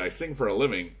like, dude, I sing for a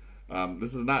living.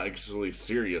 This is not actually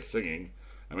serious singing.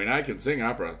 I mean, I can sing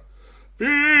opera.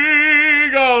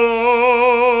 Figaro!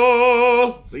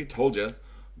 See, told you.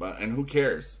 And who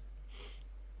cares?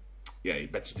 Yeah, you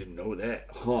bet you didn't know that.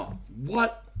 Huh.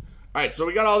 What? Alright, so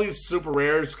we got all these super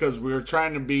rares because we were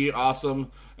trying to be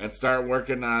awesome and start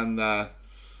working on the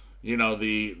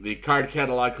card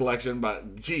catalog collection.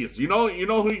 But geez, you know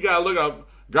who you gotta look up?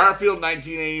 Garfield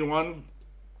 1981.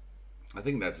 I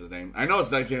think that's his name. I know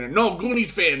it's 1981. No,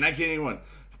 Goonies fan 1981.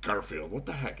 Garfield. What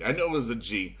the heck? I know it was a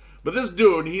G. But this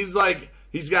dude, he's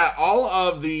got all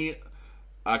of the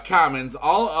commons,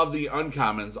 all of the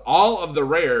uncommons, all of the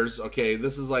rares. Okay,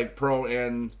 this is like pro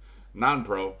and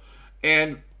non-pro,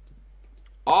 and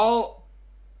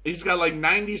he's got like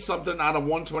 90 something out of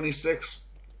 126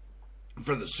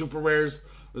 for the super rares.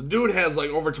 The dude has like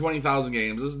over 20,000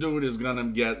 games. This dude is gonna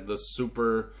get the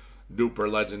super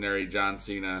duper legendary John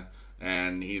Cena,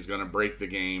 and he's gonna break the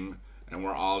game, and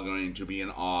we're all going to be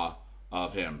in awe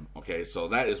of him. Okay, so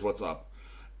that is what's up.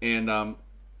 And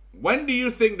when do you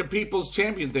think the People's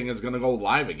Champion thing is gonna go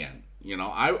live again? You know,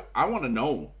 I want to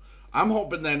know. I'm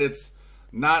hoping that it's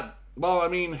not. Well, I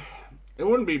mean, it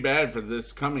wouldn't be bad for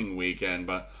this coming weekend,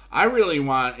 but I really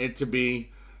want it to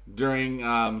be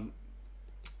during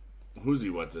Who's he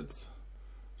what's it's,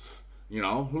 you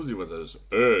know, Who's he what's it's,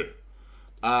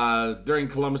 during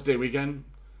Columbus Day weekend.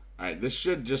 Alright, this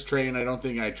should just train. I don't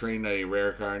think I trained a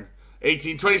rare card.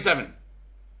 18, 27,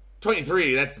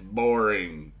 23, that's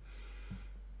boring.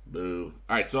 Boo.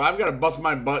 Alright, so I've got to bust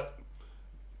my butt.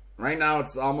 Right now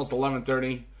it's almost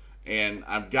 11:30, and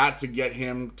I've got to get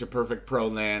him to Perfect Pro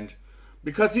Land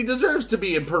because he deserves to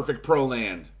be in Perfect Pro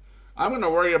Land. I'm going to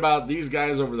worry about these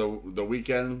guys over the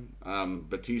weekend,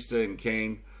 Batista and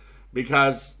Kane,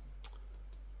 because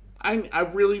I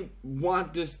really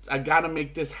want this. I got to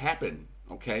make this happen,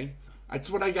 okay? That's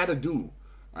what I got to do,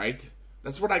 right?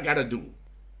 That's what I got to do.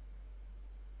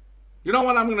 You know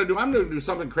what I'm going to do? I'm going to do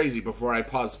something crazy before I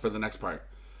pause for the next part.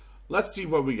 Let's see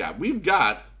what we got. We've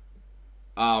got,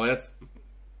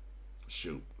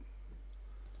 shoot.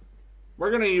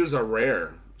 We're going to use a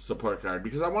rare support card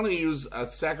because I want to use a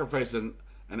sacrifice an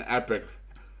epic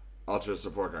Ultra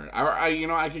support card.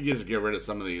 I could just get rid of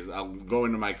some of these. I'll go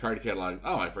into my card catalog.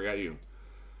 Oh, I forgot you.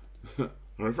 I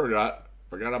forgot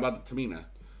about the Tamina.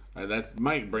 That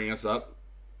might bring us up.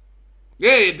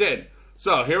 Yeah, it did.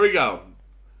 So here we go.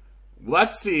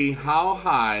 Let's see how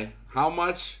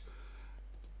much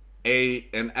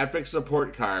an epic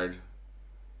support card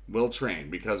will train,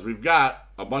 because we've got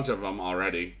a bunch of them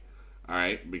already. All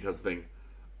right, because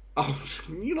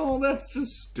that's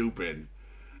just stupid.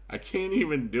 I can't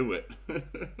even do it.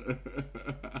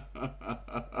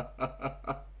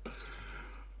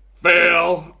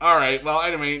 Fail. All right. Well,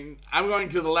 anyway, I'm going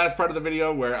to the last part of the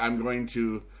video where I'm going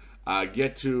to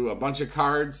get to a bunch of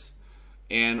cards,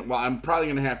 and well, I'm probably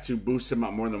going to have to boost him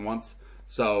up more than once.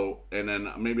 So, and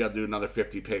then maybe I'll do another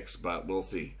 50 picks, but we'll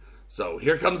see. So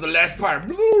here comes the last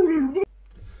part.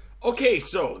 Okay,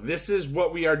 so this is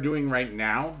what we are doing right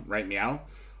now.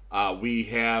 We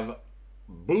have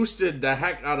boosted the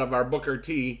heck out of our Booker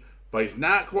T, but he's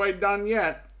not quite done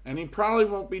yet, and he probably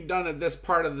won't be done at this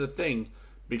part of the thing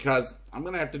because I'm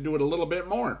going to have to do it a little bit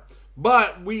more.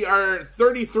 But we are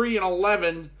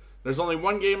 33-11. There's only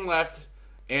one game left,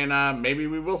 and maybe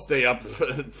we will stay up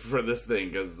for this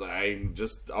thing because I'm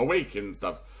just awake and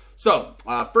stuff. So,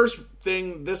 first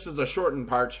thing, this is a shortened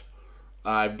part.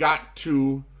 I've got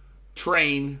to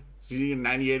train, see,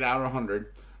 98 out of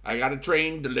 100. I got to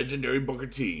train the legendary Booker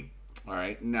T. All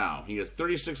right, now he is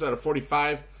 36 out of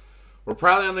 45. We're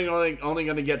probably only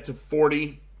going to get to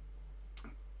 40.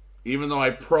 Even though I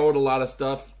pro'd a lot of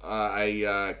stuff,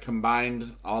 I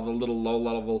combined all the little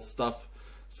low-level stuff.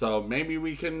 So maybe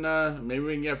we can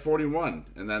get 41,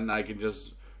 and then I can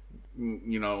just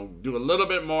do a little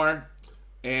bit more,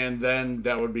 and then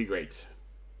that would be great.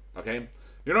 Okay,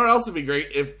 you know what else would be great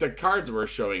if the cards were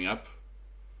showing up.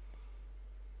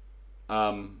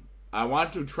 I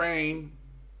want to train.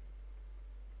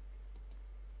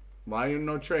 Why you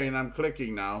no train? I'm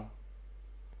clicking now.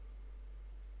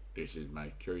 This is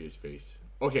my curious face.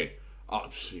 Okay. Oh,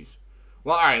 jeez.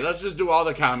 Well, all right. Let's just do all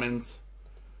the commons.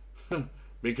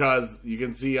 Because you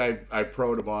can see I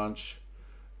pro'd a bunch.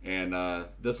 And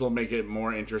this will make it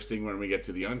more interesting when we get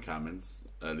to the uncommons.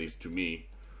 At least to me.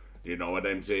 You know what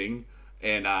I'm saying?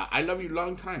 And I love you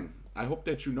long time. I hope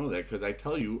that you know that. Because I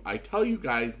tell you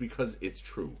guys because it's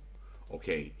true.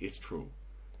 Okay? It's true.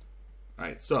 All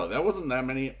right. So, that wasn't that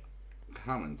many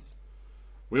commons.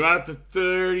 We went up to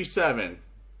 37.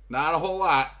 Not a whole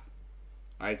lot.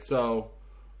 Alright, so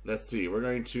let's see. We're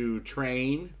going to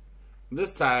train.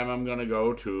 This time I'm going to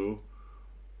go to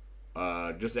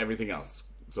just everything else.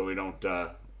 So we don't,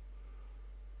 so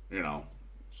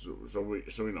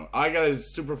we know. I got a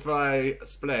Superfly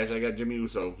Splash. I got Jimmy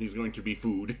Uso. He's going to be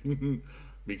food.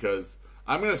 Because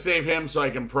I'm going to save him so I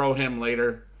can pro him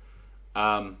later.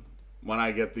 When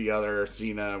I get the other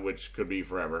Cena, which could be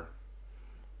forever.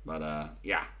 But,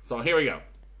 yeah. So here we go.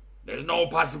 There's no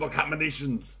possible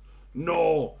combinations.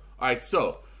 No. Alright,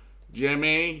 so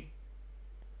Jimmy,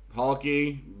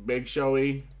 Hulky, Big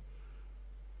Showy,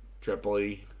 Triple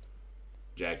E,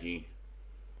 Jackie,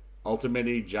 Ultimate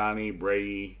E, Johnny,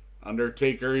 Bray,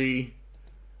 Undertaker E,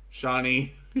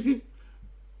 Shawnee.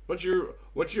 What's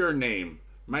your name?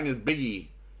 Mine is Biggie.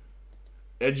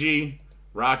 Edgy,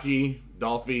 Rocky,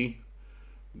 Dolphy,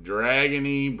 Dragon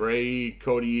E, Bray,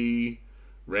 Cody E,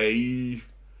 Ray,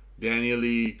 Daniel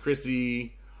E,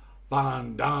 Chrissy,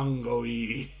 Fandango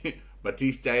E,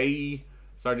 Batista E,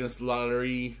 Sergeant Slaughter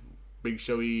E, Big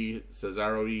Show E,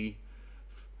 Cesaro E,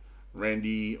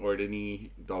 Randy Orton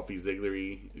E, Dolphy Ziggler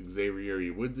E, Xavier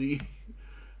E, Woodsy,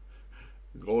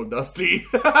 Gold Dusty,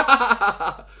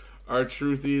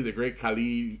 R-Truth E, The Great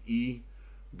Khali E,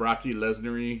 Brocky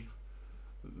Lesnar E,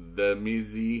 The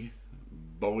Miz,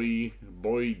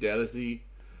 Boy Dallas E,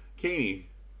 Kane,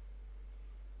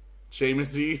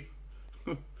 Sheamus E,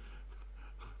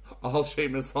 all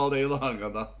Sheamus all day long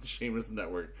on the Sheamus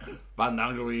Network.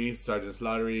 Fandango E, Sergeant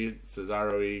Slaughter E,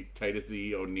 Cesaro E, Titus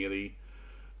E, O'Neil E,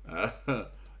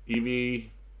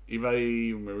 Eva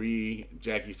E, Marie,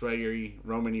 Jackie Swagger E,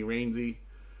 Roman E, Reigns E,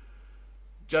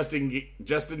 Justin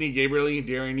E, Gabriel E,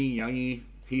 Darren E, Young E,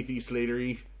 Heath E, Slater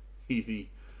E, Heath E,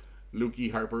 Luke E,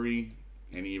 Harper E,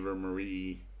 and Eva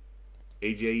Marie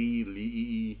E, AJ E, Lee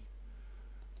E,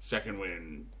 Second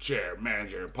Win, Chair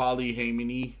Manager, Paul E, Heyman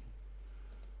E.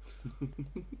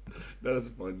 That was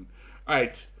fun.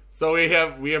 Alright, so we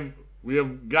have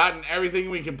gotten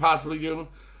everything we can possibly do.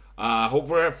 Hope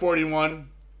we're at 41.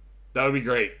 That would be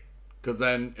great. Because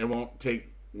then it'll take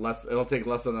less than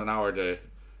an hour to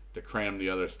cram the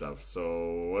other stuff.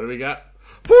 So what do we got?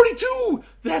 42!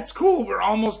 That's cool. We're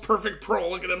almost perfect pro.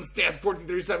 Look at them stats. 14,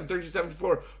 37, 13,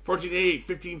 74, 14, 8,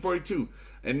 15, 42.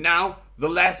 And now, the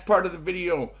last part of the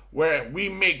video where we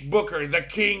make Booker the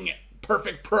king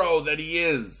perfect pro that he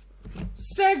is.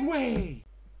 Segway!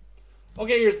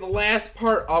 Okay, here's the last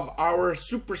part of our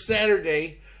Super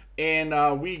Saturday.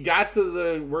 And we got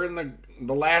to we're in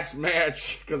the last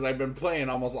match because I've been playing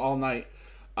almost all night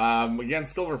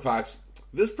against Silver Fox.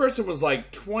 This person was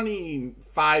like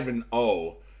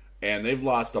 25-0, and they've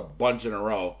lost a bunch in a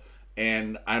row.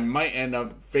 And I might end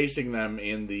up facing them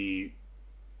in the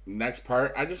next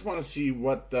part. I just want to see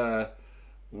what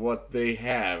they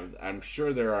have. I'm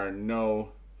sure there are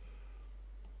no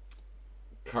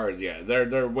cards yet.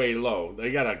 They're way low.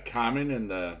 They got a common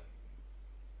and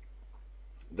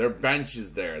their bench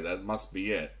is there. That must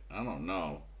be it. I don't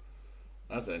know.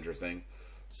 That's interesting.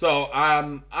 So,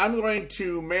 I'm going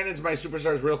to manage my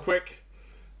superstars real quick.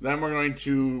 Then we're going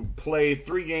to play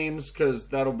 3 games, because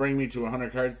that'll bring me to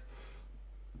 100 cards.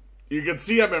 You can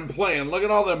see I've been playing. Look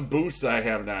at all them boosts I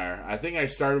have now. I think I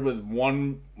started with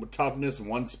 1 toughness,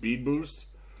 1 speed boost.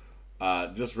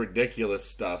 Just ridiculous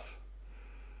stuff.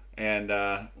 And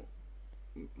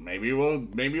maybe we'll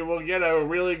get a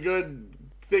really good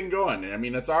thing going. I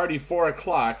mean, it's already 4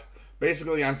 o'clock.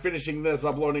 Basically, I'm finishing this,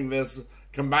 uploading this,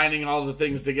 combining all the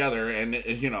things together, and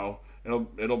it'll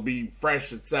be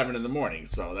fresh at 7 in the morning.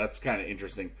 So that's kind of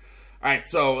interesting. All right,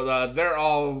 so they're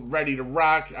all ready to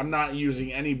rock. I'm not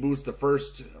using any boost the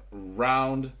first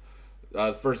round,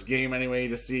 the first game anyway,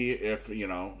 to see if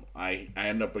I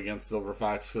end up against Silver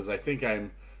Fox, because I think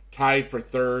I'm tied for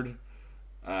 3rd.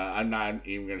 I'm not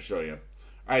even going to show you.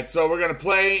 All right, so we're going to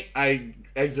play. I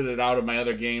exited out of my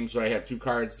other game, so I have 2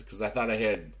 cards because I thought I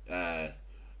had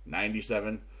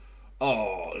 97.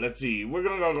 Oh, let's see. We're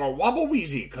going to go wobble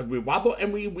wheezy because we wobble,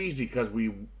 and we wheezy because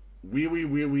we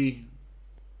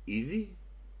easy?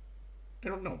 I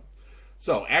don't know.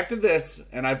 So after this,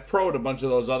 and I've pro'd a bunch of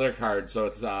those other cards, so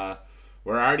it's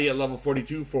we're already at level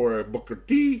 42 for Booker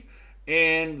T,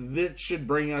 and this should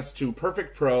bring us to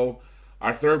Perfect Pro,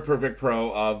 our 3rd Perfect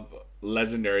Pro of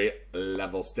Legendary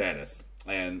level status.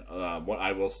 And what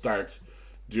I will start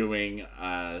doing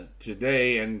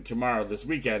today and tomorrow, this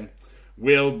weekend,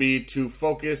 will be to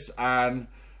focus on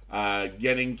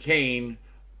getting Kane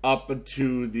up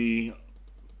to the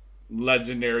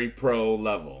Legendary Pro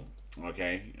level.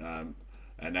 Okay,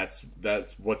 and that's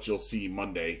what you'll see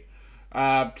Monday.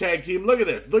 Tag team, look at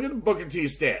this. Look at the Booker T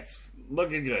stats.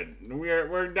 Looking good.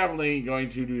 We're definitely going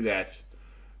to do that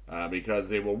because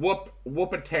they will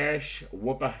whoop a tash,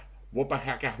 whoop a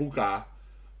haka hookah.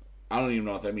 I don't even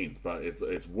know what that means, but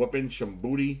it's whooping some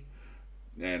booty.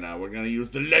 And we're going to use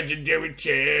the legendary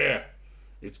chair.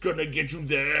 It's going to get you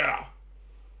there.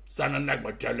 Sounding like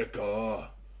Metallica.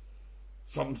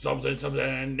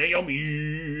 Something,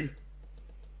 Naomi.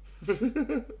 I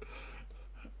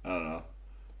don't know.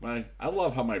 I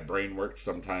love how my brain works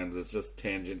sometimes. It's just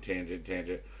tangent.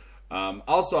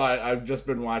 Also, I've just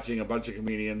been watching a bunch of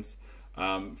comedians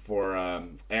for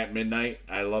At Midnight.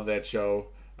 I love that show.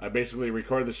 I basically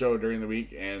record the show during the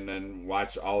week and then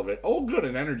watch all of it. Oh, good,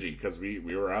 and energy, because we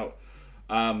were out.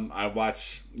 I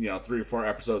watch 3 or 4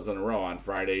 episodes in a row on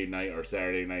Friday night or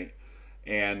Saturday night,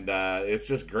 and it's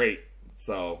just great.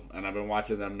 So, and I've been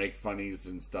watching them make funnies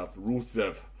and stuff.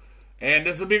 Rusev. And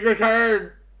this will be a good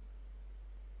card.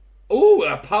 Ooh,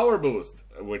 a power boost,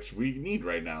 which we need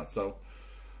right now. So,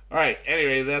 all right.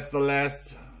 Anyway, that's the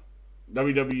last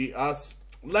WWE us.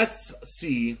 Let's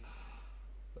see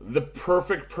the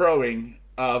perfect proing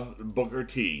of Booker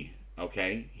T.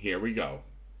 Okay, here we go.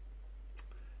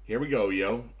 Here we go,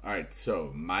 yo. All right,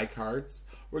 so my cards.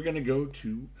 We're going to go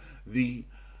to the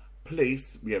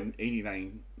place. We have an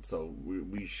 89, so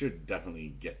we should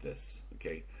definitely get this.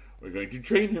 Okay, we're going to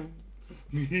train him.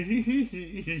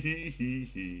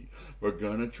 We're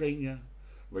going to train you.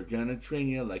 We're going to train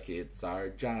you like it's our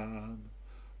job.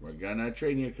 We're going to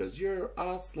train you because you're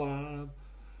a slob.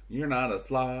 You're not a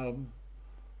slob.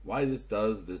 Why this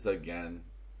does this again?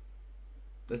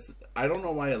 This, I don't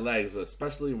know why it lags,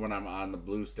 especially when I'm on the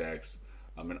blue stacks.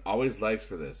 It always lags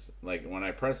for this. Like when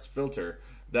I press filter,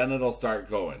 then it'll start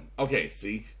going. Okay,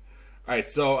 see?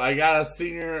 Alright, so I got a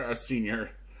senior.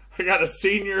 I got a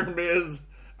senior Miz.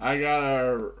 I got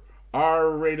a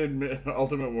R-rated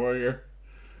Ultimate Warrior.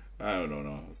 I don't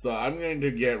know. So I'm going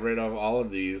to get rid of all of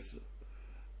these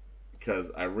because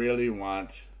I really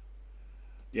want.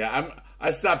 Yeah,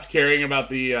 I stopped caring about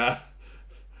the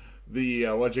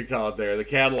what you call it there, the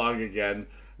catalog again.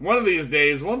 One of these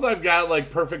days, once I've got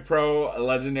like Perfect Pro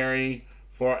Legendary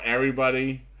for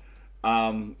everybody,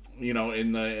 in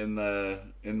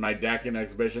my deck and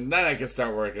exhibition, then I can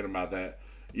start working about that.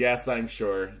 Yes, I'm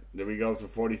sure. Did we go to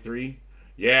 43?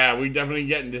 Yeah, we definitely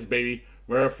getting this, baby.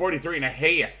 We're at 43 and a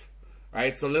half. All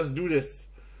right, so let's do this.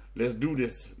 Let's do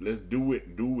this. Let's do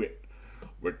it. Do it.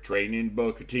 We're training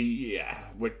Booker T. Yeah,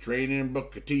 we're training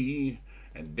Booker T.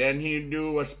 And then he'll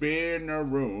do a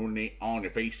spin-a-rooney on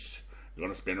your face.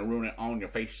 Gonna spin-a-rooney on your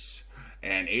face.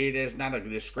 And it is not a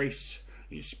disgrace.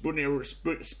 He's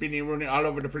spinning-a-rooney all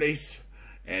over the place.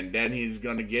 And then he's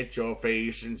gonna get your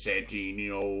face and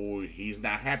Santino. He's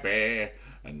not happy.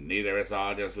 And neither is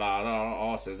all just lot of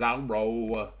horses out,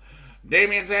 bro.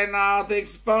 Damien said, no,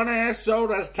 thinks it's funny, so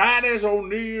does Titus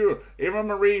O'Neil. Eva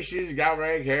Marie, she's got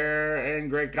red hair, and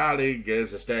Great Khali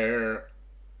gives a stare.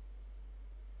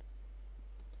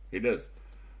 He does.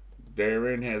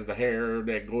 Darren has the hair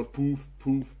that goes poof,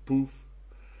 poof, poof.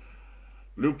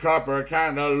 Luke Harper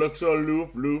kinda looks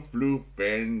aloof, loof, loof,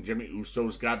 and Jimmy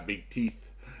Uso's got big teeth,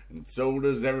 and so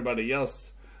does everybody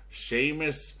else.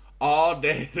 Sheamus all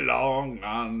day long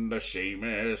on the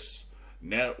Sheamus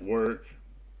Network.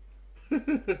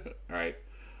 Alright.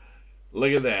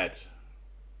 Look at that.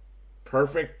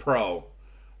 Perfect Pro.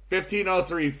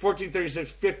 1503,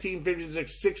 1436,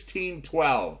 1556,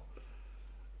 1612.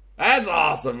 That's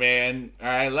awesome, man.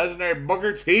 Alright, legendary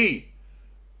Booker T.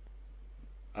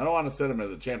 I don't want to set him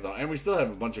as a champ, though. And we still have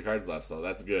a bunch of cards left, so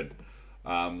that's good.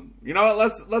 You know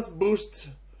what? Let's boost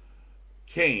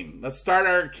Kane. Let's start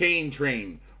our Kane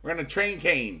train. We're going to train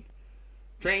Kane.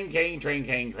 Training Kane. Kane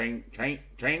train? Kane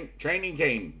train.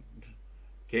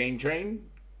 Kane train.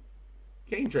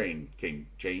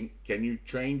 Can you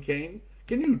train Kane?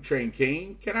 Can you train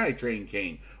Kane? Can I train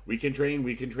Kane? We can train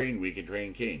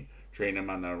Kane. Train him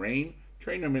on the rain.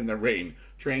 Train him in the rain.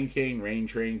 Train Kane, rain,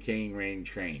 train Kane, rain,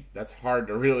 train. That's hard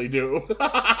to really do. Oh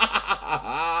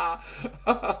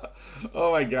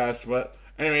my gosh. But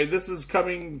anyway, this is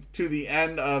coming to the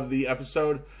end of the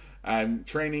episode. I'm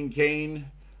training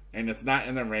Kane, and it's not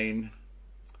in the rain.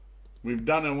 We've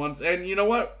done it once, and you know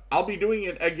what? I'll be doing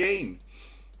it again.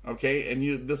 Okay,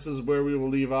 and this is where we will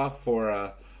leave off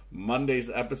for Monday's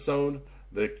episode.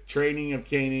 The training of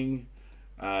caning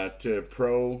to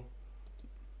pro,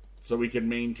 so we can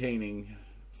maintaining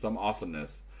some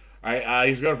awesomeness. All right,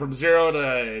 he's going from 0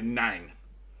 to 9.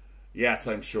 Yes,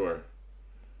 I'm sure.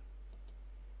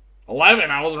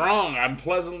 11, I was wrong. I'm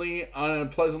pleasantly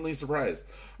surprised.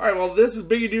 All right, well, this is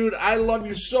Biggie Dude. I love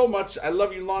you so much. I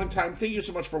love you long time. Thank you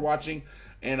so much for watching.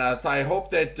 And I hope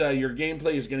that your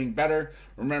gameplay is getting better.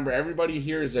 Remember, everybody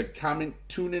here is a common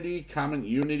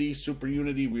unity, super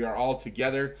unity. We are all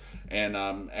together.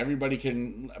 And everybody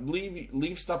can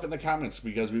leave stuff in the comments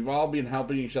because we've all been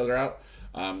helping each other out.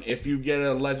 If you get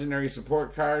a legendary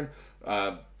support card,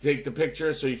 take the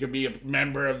picture so you can be a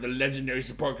member of the Legendary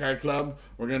Support Card Club.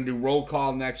 We're going to do roll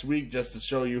call next week just to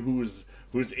show you who's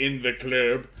in the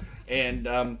club.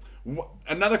 And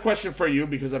another question for you,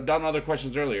 because I've done other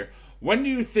questions earlier. When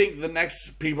do you think the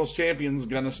next People's Champion's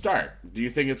going to start? Do you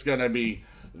think it's going to be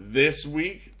this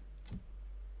week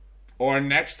or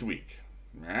next week?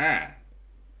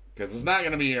 Because it's not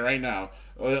going to be here right now.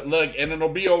 Look, and it'll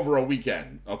be over a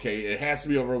weekend. Okay, it has to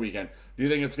be over a weekend. Do you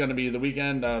think it's going to be the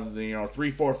weekend of the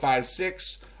 3, 4, 5,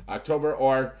 6 October,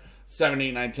 or 7,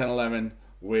 8, 9, 10, 11,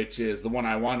 which is the one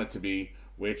I want it to be,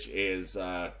 which is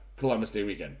Columbus Day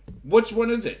weekend? Which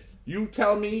one is it? You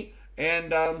tell me,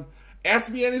 and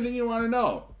ask me anything you want to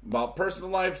know about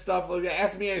personal life stuff. Like that.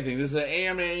 Ask me anything. This is an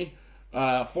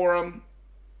AMA forum.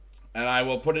 And I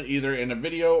will put it either in a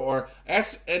video or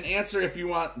ask and answer if you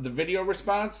want the video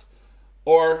response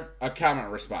or a comment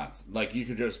response. Like you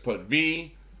could just put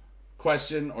V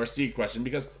question or C question,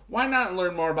 because why not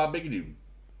learn more about Biggie Dude?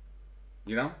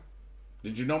 You know?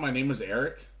 Did you know my name is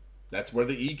Eric? That's where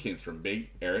the E came from.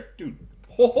 Big Eric Dude.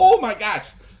 Oh my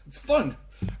gosh. It's fun.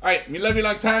 Alright, we love you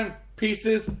long time.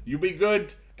 Pieces. You be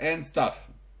good and stuff.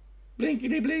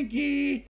 Blinkety blinky.